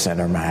aim for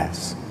center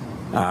mass.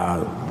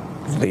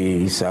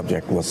 The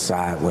subject was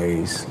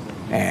sideways,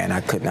 and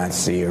I could not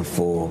see her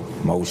full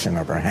motion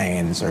of her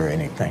hands or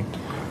anything.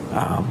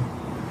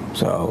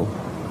 So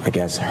I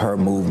guess her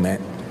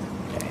movement,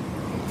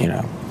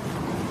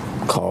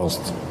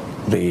 caused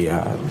the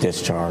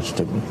discharge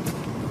to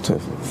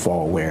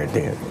fall where it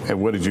did.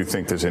 And what did you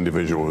think this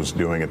individual was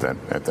doing at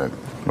that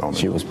moment?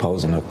 She was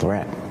posing a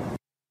threat.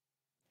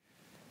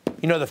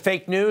 The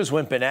fake news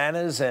went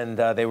bananas, and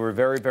they were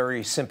very,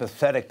 very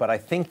sympathetic. But I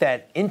think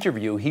that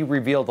interview, he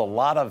revealed a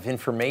lot of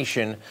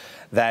information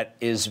that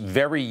is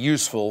very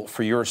useful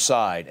for your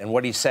side. And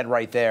what he said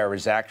right there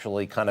is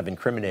actually kind of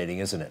incriminating,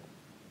 isn't it?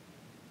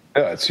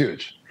 Yeah, it's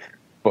huge.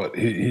 But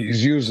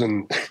he's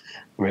using,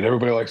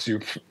 everybody likes to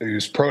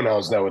use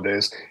pronouns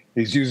nowadays.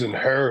 He's using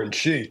her and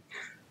she.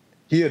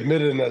 He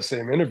admitted in that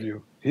same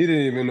interview, he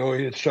didn't even know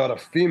he had shot a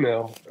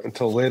female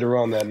until later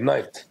on that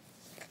night.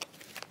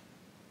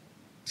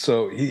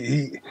 So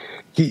he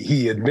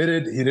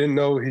admitted he didn't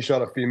know he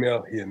shot a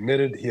female. He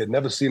admitted he had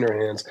never seen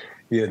her hands.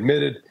 He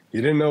admitted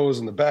he didn't know it was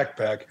in the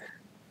backpack,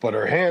 but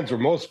her hands were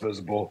most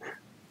visible.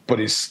 But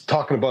he's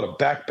talking about a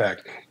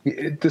backpack.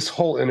 This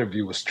whole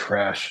interview was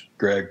trash,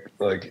 Greg.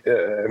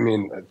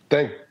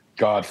 Thank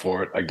God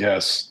for it, I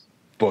guess.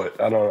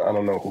 But I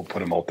don't know who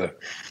put him out there.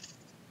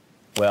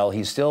 Well,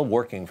 he's still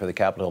working for the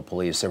Capitol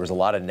Police. There was a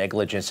lot of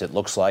negligence, it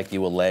looks like,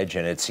 you allege,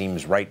 and it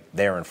seems right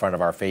there in front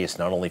of our face,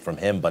 not only from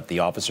him, but the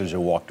officers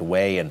who walked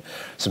away, and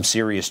some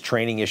serious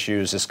training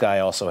issues. This guy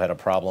also had a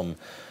problem,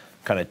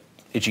 kind of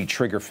itchy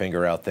trigger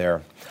finger out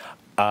there.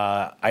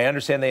 I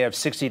understand they have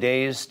 60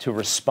 days to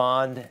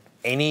respond.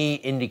 Any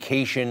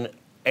indication,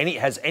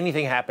 has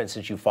anything happened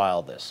since you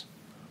filed this?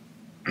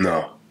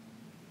 No,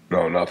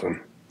 nothing.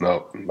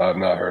 No, I've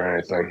not heard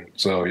anything.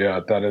 So,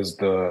 yeah, that is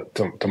to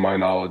my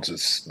knowledge,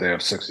 they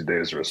have 60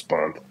 days to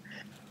respond.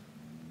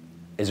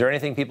 Is there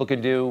anything people can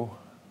do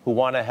who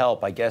want to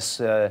help? I guess,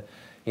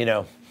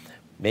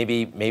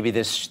 maybe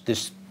this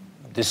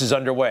is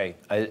underway.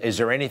 Is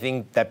there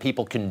anything that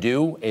people can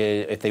do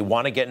if they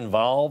want to get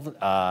involved?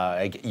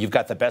 You've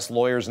got the best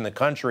lawyers in the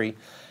country,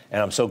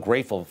 and I'm so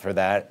grateful for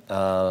that.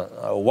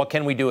 What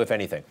can we do, if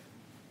anything?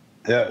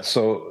 Yeah,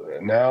 so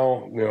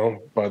now,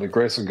 by the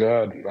grace of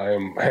God, I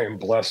am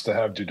blessed to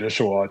have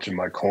Judicial Watch in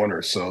my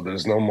corner. So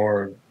there's no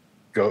more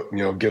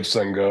Give,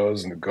 Send,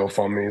 Goes, and the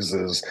GoFundMes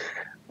is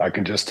I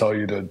can just tell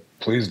you to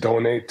please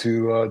donate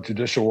to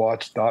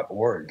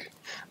judicialwatch.org.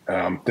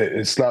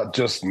 It's not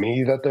just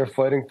me that they're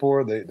fighting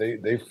for.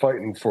 They're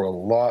fighting for a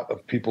lot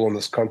of people in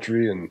this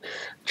country and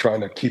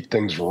trying to keep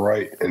things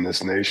right in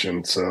this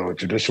nation. So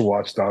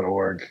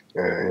judicialwatch.org,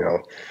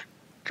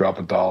 drop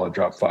 $1,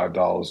 drop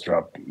 $5,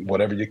 drop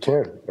whatever you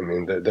can. I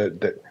mean,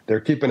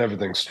 they're keeping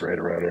everything straight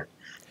around here.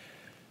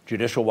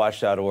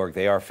 Judicialwatch.org,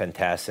 they are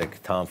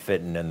fantastic. Tom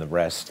Fitton and the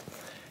rest.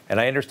 And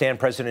I understand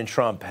President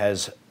Trump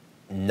has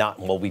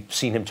we've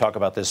seen him talk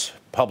about this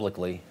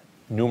publicly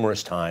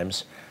numerous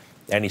times,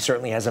 and he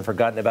certainly hasn't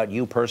forgotten about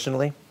you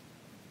personally.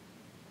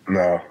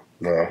 No.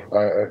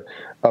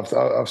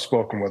 I've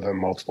spoken with him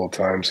multiple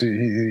times.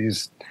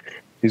 He's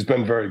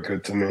been very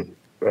good to me.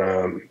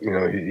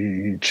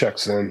 He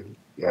checks in,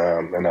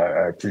 and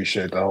I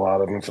appreciate the hell out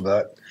of him for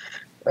that.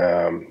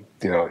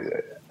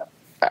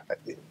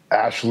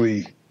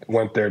 Ashley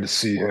went there to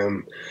see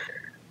him.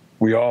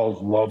 We all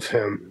love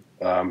him.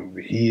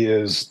 He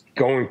is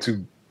going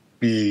to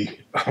be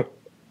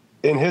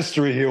in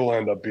history. He will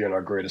end up being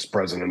our greatest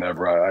president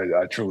ever.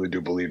 I truly do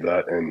believe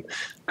that. And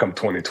come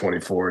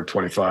 2024 and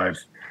 25,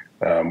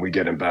 we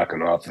get him back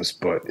in office.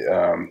 But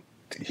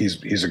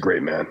he's a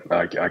great man.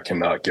 I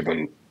cannot give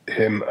him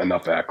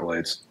enough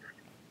accolades.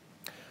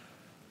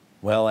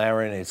 Well,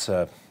 Aaron, it's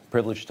a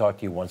privilege to talk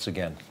to you once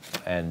again.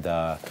 And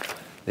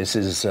this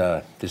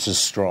is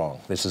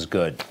strong. This is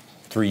good.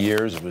 3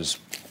 years was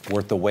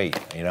worth the wait.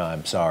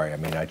 I'm sorry. I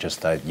mean,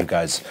 you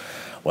guys,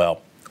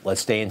 well,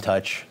 let's stay in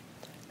touch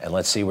and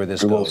let's see where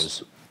this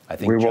goes. I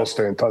think we will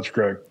stay in touch,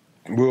 Greg.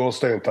 We will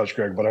stay in touch,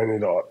 Greg. But I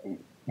need to,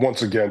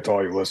 once again, to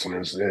all your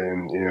listeners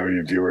and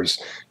your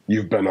viewers,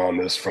 you've been on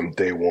this from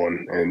day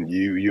one, and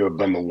you have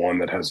been the one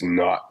that has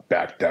not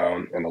backed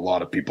down, and a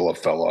lot of people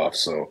have fell off.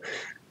 So,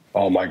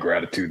 all my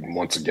gratitude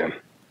once again.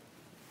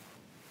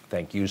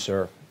 Thank you,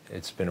 sir.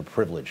 It's been a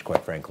privilege,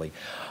 quite frankly.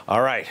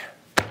 All right.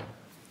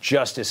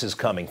 Justice is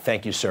coming.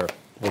 Thank you, sir.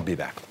 We'll be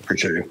back.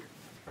 Appreciate you.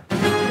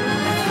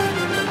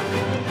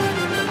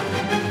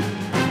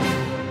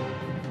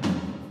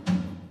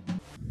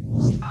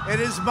 It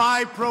is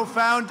my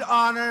profound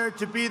honor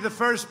to be the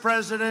first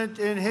president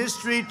in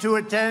history to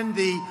attend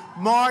the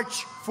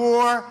March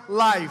for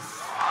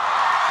Life.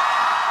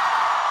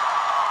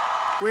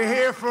 We're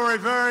here for a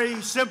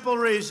very simple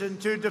reason: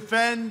 to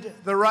defend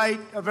the right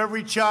of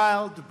every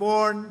child,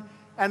 born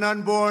and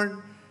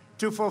unborn,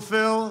 to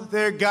fulfill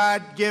their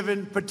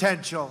God-given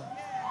potential.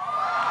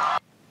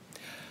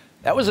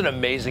 That was an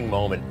amazing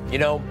moment.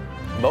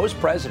 Most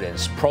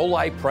presidents,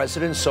 pro-life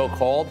presidents,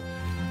 so-called,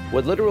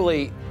 would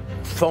literally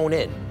phone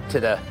in to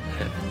the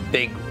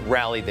big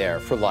rally there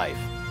for life.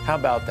 How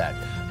about that?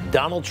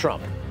 Donald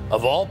Trump,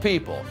 of all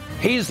people,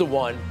 he's the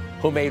one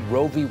who made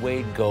Roe v.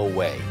 Wade go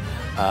away.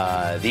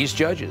 These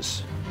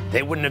judges,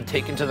 they wouldn't have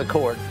taken to the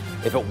court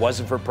if it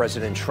wasn't for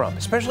President Trump,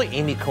 especially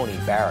Amy Coney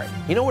Barrett.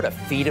 You know what a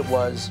feat it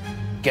was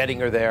getting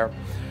her there?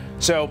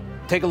 So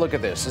take a look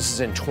at this. This is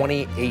in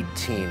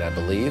 2018, I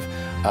believe.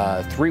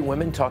 3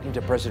 women talking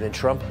to President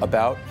Trump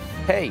about,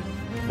 hey,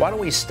 why don't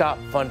we stop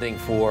funding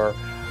for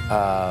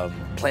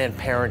Planned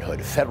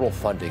Parenthood, federal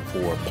funding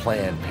for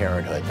Planned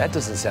Parenthood? That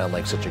doesn't sound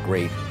like such a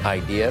great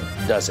idea,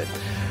 does it?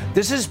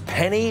 This is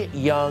Penny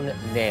Young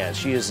Nance.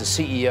 She is the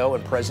CEO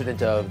and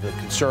president of the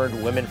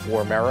Concerned Women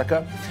for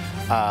America.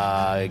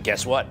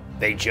 Guess what?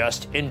 They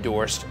just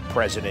endorsed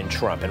President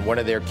Trump. And one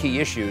of their key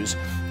issues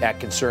at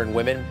Concerned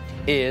Women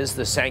is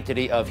the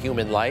sanctity of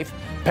human life.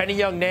 Penny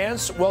Young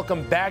Nance,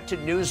 welcome back to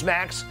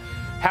Newsmax.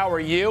 How are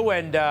you?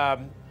 And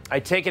I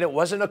take it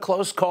wasn't a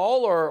close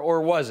call,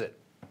 or was it?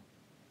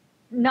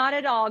 Not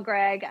at all,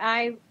 Greg.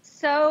 I'm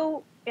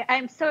so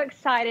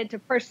excited to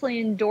personally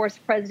endorse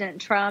President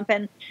Trump.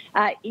 And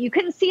you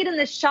couldn't see it in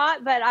this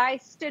shot, but I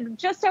stood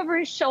just over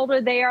his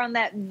shoulder there on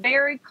that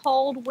very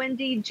cold,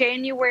 windy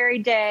January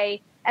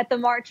day at the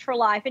March for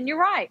Life. And you're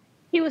right.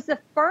 He was the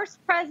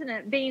first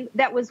president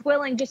that was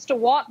willing just to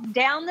walk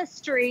down the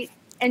street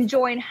and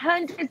join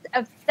hundreds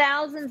of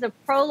thousands of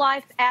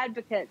pro-life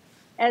advocates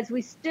as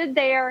we stood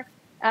there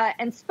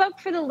and spoke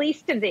for the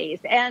least of these.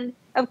 And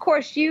of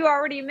course, you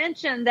already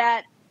mentioned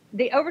that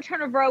the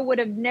overturn of Roe would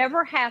have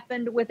never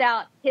happened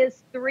without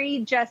his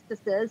 3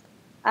 justices.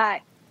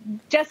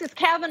 Justice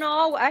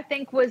Kavanaugh, I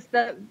think, was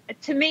the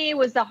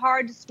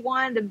hardest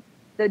one,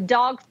 the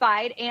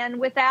dogfight.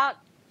 And without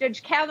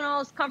Judge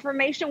Kavanaugh's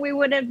confirmation, we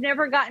would have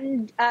never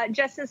gotten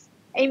Justice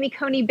Amy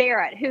Coney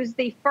Barrett, who's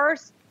the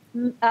first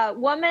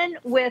woman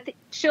with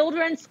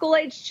children,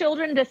 school-age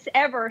children, to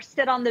ever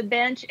sit on the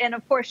bench. And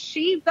of course,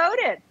 she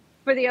voted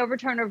for the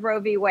overturn of Roe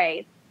v.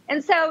 Wade.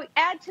 And so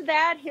add to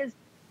that his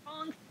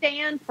strong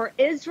stand for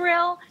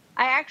Israel.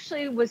 I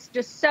actually was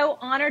just so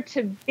honored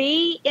to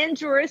be in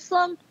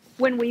Jerusalem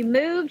when we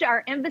moved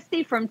our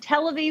embassy from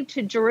Tel Aviv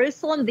to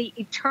Jerusalem, the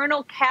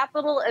eternal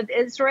capital of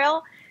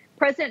Israel.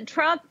 President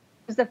Trump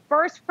was the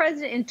first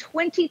president in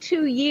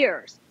 22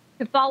 years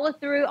to follow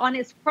through on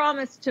his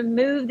promise to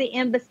move the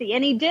embassy,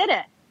 and he did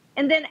it.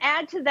 And then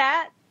add to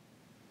that,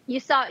 you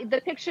saw the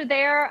picture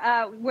there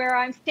where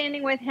I'm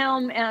standing with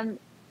him,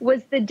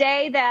 was the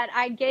day that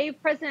I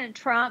gave President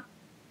Trump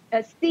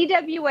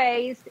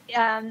CWA's,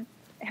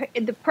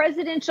 the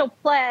presidential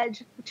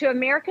pledge to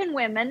American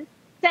women,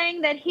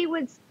 saying that he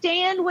would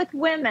stand with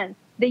women,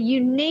 the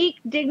unique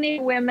dignity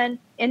of women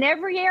in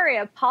every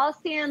area of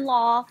policy and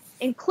law,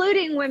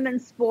 including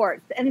women's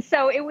sports. And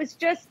so it was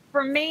just,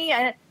 for me,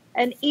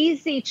 an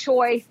easy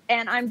choice.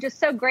 And I'm just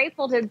so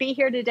grateful to be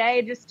here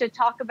today just to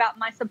talk about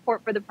my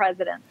support for the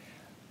president.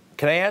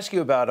 Can I ask you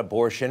about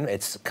abortion?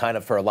 It's kind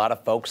of, for a lot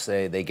of folks,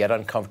 they get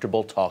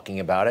uncomfortable talking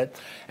about it.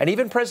 And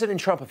even President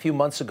Trump, a few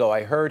months ago,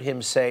 I heard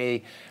him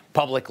say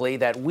publicly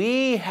that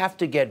we have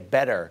to get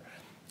better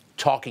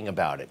talking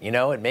about it. You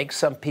know, it makes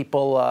some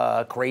people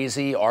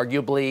crazy.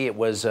 Arguably, it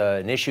was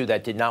an issue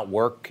that did not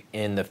work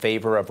in the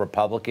favor of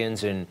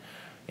Republicans in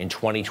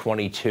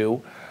 2022.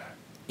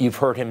 You've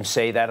heard him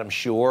say that, I'm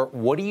sure.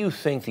 What do you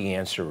think the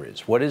answer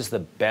is? What is the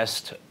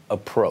best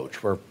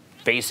approach? We're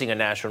facing a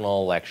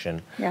national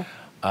election. Yeah.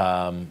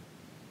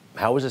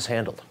 How was this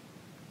handled?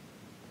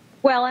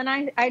 Well,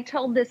 and I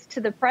told this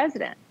to the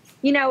president.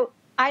 You know,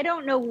 I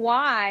don't know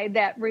why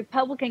that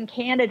Republican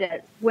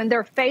candidates, when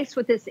they're faced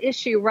with this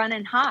issue, run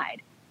and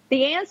hide.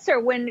 The answer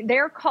when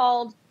they're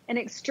called an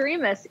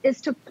extremist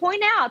is to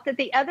point out that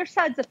the other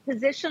side's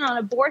position on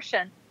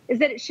abortion is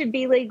that it should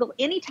be legal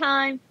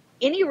anytime,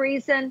 any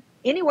reason,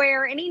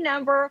 anywhere, any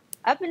number,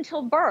 up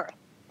until birth,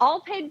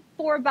 all paid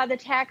for by the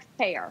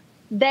taxpayer.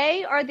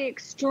 They are the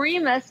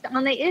extremists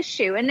on the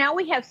issue. And now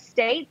we have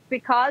states,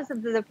 because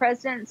of the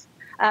president's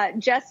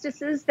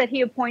justices that he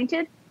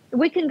appointed,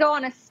 we can go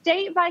on a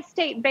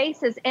state-by-state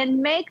basis and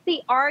make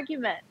the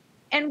argument.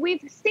 And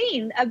we've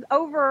seen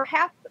over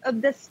half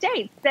of the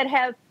states that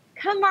have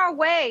come our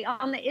way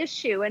on the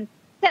issue and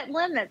set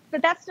limits.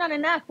 But that's not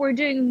enough. We're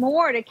doing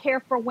more to care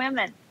for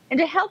women and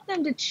to help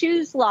them to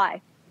choose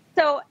life.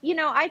 So, you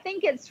know, I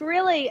think it's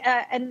really,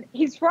 and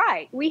he's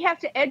right, we have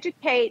to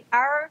educate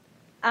our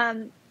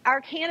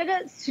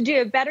candidates to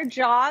do a better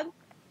job,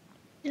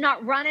 to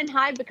not run and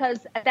hide,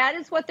 because that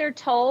is what they're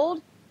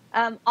told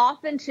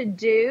often to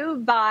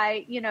do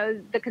by, you know,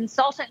 the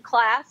consultant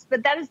class.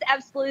 But that is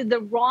absolutely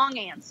the wrong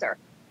answer.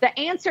 The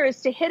answer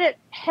is to hit it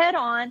head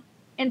on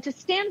and to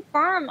stand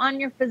firm on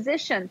your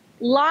position.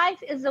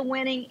 Life is a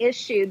winning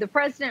issue. The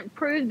president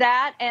proved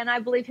that, and I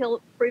believe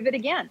he'll prove it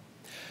again.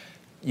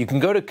 You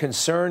can go to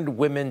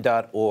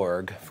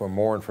concernedwomen.org for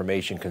more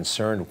information,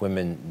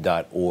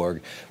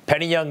 concernedwomen.org.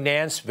 Penny Young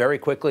Nance, very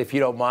quickly, if you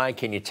don't mind,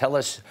 can you tell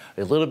us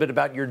a little bit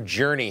about your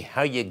journey,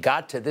 how you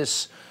got to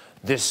this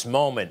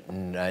moment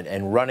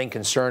and running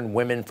Concerned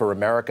Women for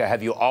America?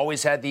 Have you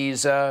always had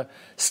these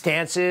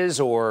stances,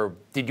 or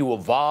did you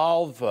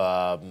evolve?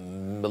 A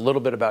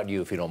little bit about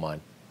you, if you don't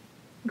mind.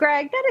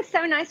 Greg, that is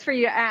so nice for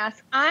you to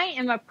ask. I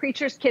am a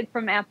preacher's kid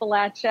from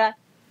Appalachia.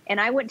 And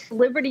I went to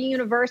Liberty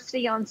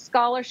University on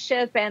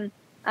scholarship and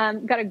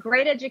got a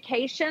great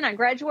education. I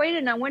graduated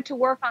and I went to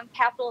work on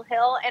Capitol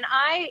Hill. And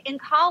I, in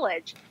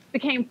college,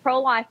 became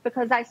pro-life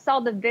because I saw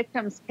the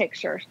victims'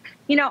 pictures.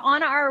 You know,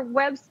 on our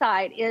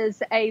website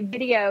is a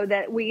video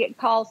that we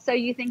call So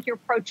You Think You're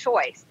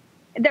Pro-Choice,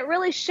 that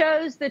really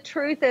shows the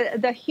truth,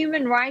 the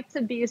human rights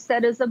abuse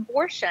that is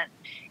abortion.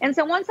 And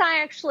so once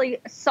I actually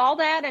saw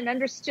that and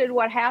understood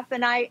what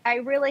happened, I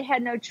really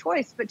had no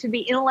choice but to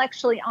be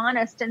intellectually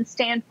honest and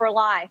stand for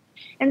life.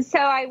 And so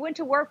I went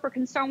to work for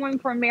Concerned Women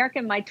for America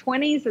in my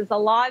 20s as a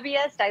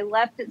lobbyist. I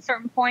left at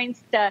certain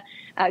points to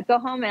go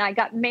home, and I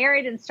got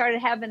married and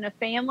started having a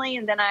family,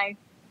 and then I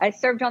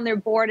served on their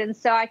board. And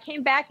so I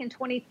came back in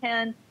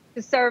 2010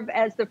 to serve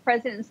as the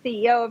president and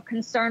CEO of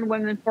Concerned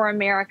Women for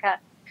America.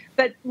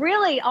 But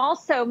really,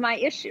 also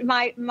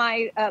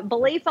my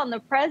belief on the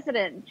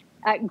president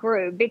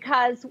grew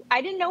because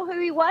I didn't know who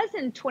he was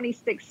in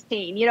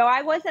 2016. You know,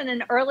 I wasn't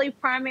an early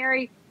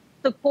primary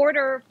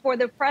supporter for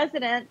the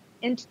president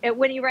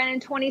when he ran in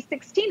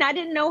 2016. I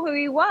didn't know who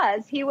he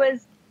was. He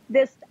was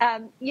this,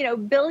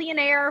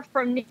 billionaire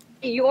from New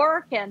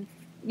York, and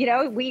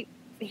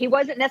he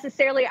wasn't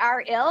necessarily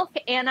our ilk.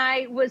 And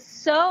I was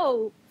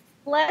so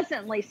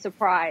pleasantly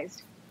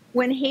surprised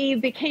when he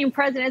became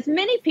president, as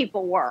many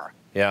people were.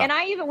 Yeah. And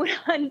I even went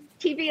on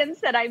TV and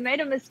said I made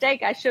a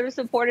mistake. I should have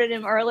supported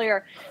him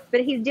earlier, but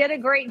he did a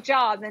great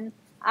job. And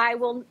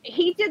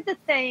he did the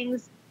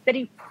things that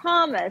he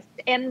promised.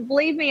 And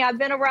believe me, I've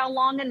been around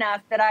long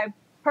enough that I've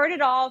heard it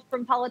all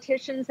from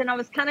politicians, and I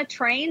was kind of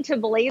trained to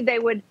believe they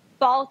would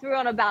follow through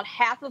on about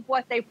half of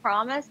what they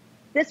promised.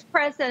 This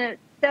president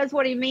says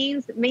what he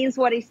means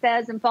what he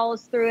says, and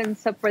follows through. And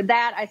so for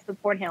that, I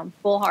support him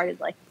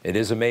full-heartedly. It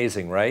is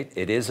amazing, right?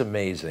 It is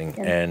amazing.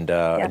 Yeah. And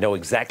I know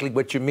exactly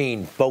what you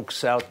mean.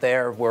 Folks out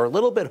there were a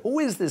little bit, who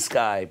is this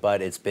guy?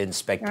 But it's been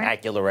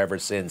spectacular ever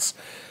since.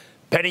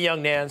 Penny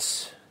Young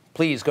Nance,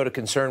 please go to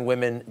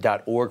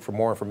concernedwomen.org for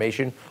more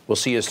information. We'll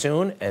see you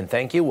soon, and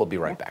thank you. We'll be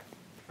right back.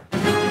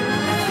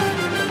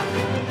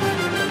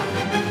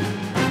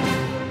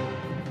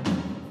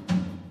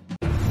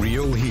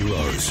 Real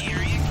heroes.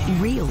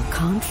 Real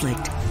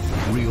conflict.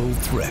 Real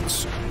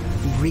threats.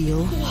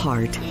 Real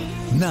heart.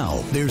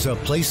 Now there's a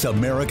place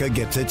America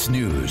gets its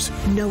news.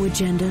 No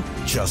agenda.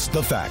 Just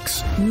the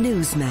facts.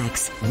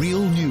 Newsmax.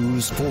 Real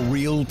news for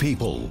real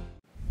people.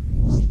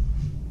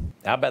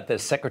 How about the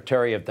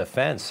Secretary of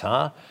Defense,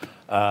 huh?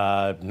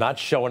 Not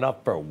showing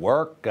up for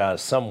work,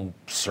 some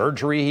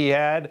surgery he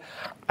had.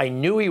 I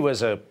knew he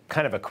was a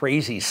kind of a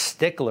crazy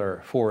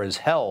stickler for his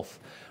health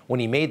when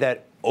he made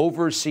that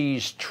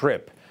overseas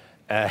trip.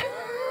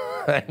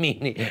 I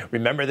mean,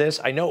 remember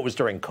this? I know it was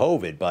during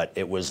COVID, but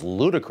it was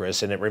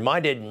ludicrous, and it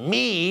reminded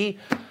me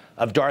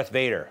of Darth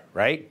Vader,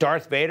 right?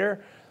 Darth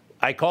Vader,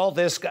 I call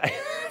this guy,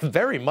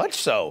 very much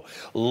so,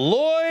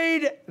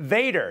 Lloyd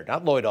Vader,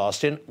 not Lloyd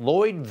Austin,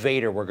 Lloyd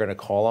Vader, we're going to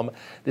call him.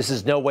 This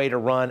is no way to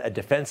run a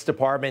Defense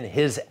Department.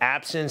 His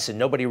absence and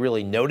nobody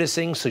really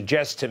noticing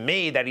suggests to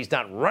me that he's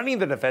not running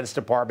the Defense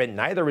Department,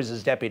 neither is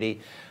his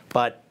deputy,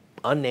 but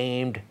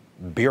unnamed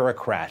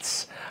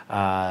bureaucrats,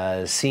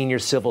 senior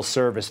civil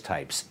service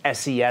types,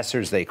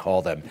 SESers they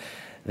call them.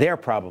 They're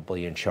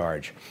probably in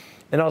charge.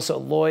 And also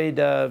Lloyd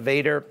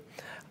Vader,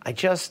 I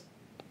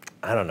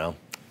don't know.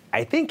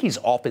 I think he's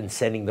often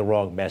sending the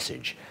wrong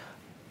message.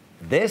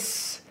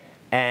 This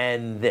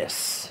and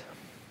this.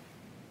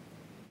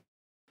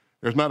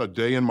 There's not a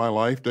day in my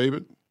life,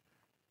 David,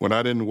 when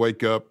I didn't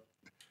wake up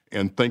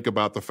and think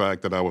about the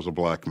fact that I was a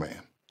black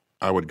man.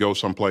 I would go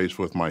someplace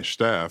with my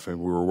staff and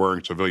we were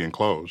wearing civilian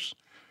clothes.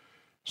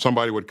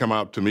 Somebody would come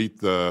out to meet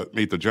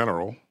the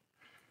general,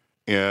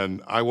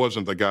 and I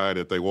wasn't the guy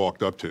that they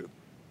walked up to.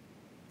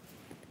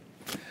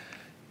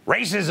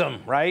 Racism,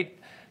 right?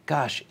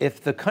 Gosh,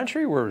 if the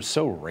country were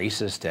so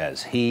racist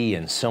as he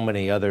and so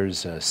many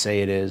others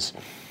say it is,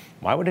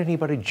 why would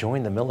anybody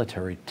join the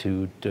military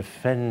to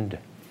defend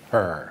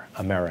her,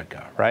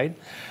 America, right?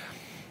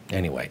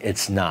 Anyway,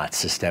 it's not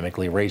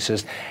systemically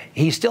racist.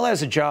 He still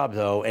has a job,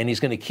 though, and he's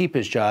going to keep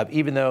his job,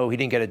 even though he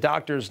didn't get a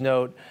doctor's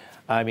note.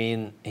 I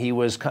mean, he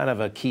was kind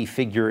of a key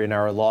figure in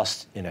our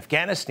loss in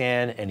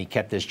Afghanistan, and he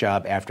kept his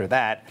job after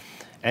that.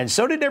 And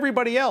so did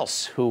everybody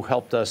else who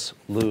helped us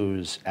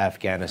lose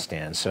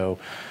Afghanistan. So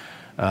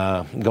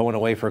going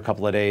away for a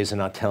couple of days and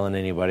not telling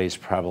anybody is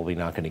probably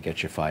not going to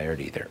get you fired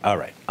either. All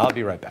right, I'll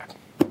be right back.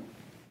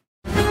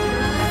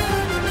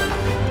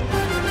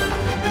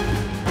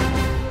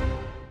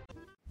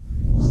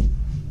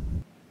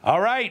 All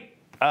right.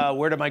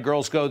 Where did my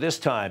girls go this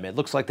time? It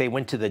looks like they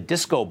went to the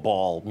Disco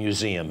Ball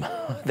Museum.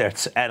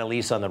 That's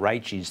Annalise on the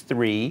right. She's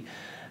 3.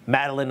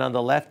 Madeline on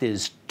the left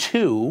is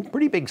 2.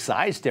 Pretty big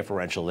size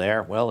differential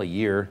there. Well, a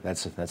year.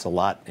 That's a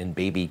lot in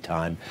baby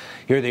time.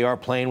 Here they are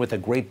playing with a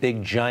great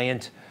big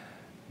giant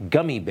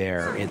gummy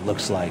bear, it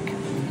looks like.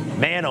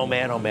 Man, oh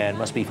man, oh man.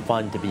 Must be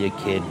fun to be a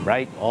kid,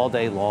 right? All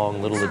day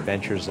long, little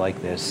adventures like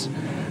this.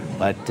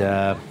 But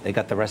they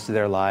got the rest of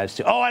their lives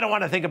too. Oh, I don't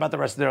want to think about the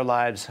rest of their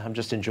lives. I'm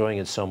just enjoying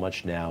it so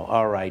much now.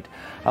 All right.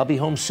 I'll be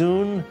home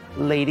soon.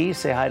 Ladies,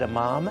 say hi to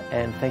Mom,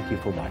 and thank you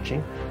for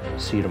watching.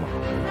 See you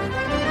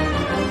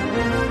tomorrow.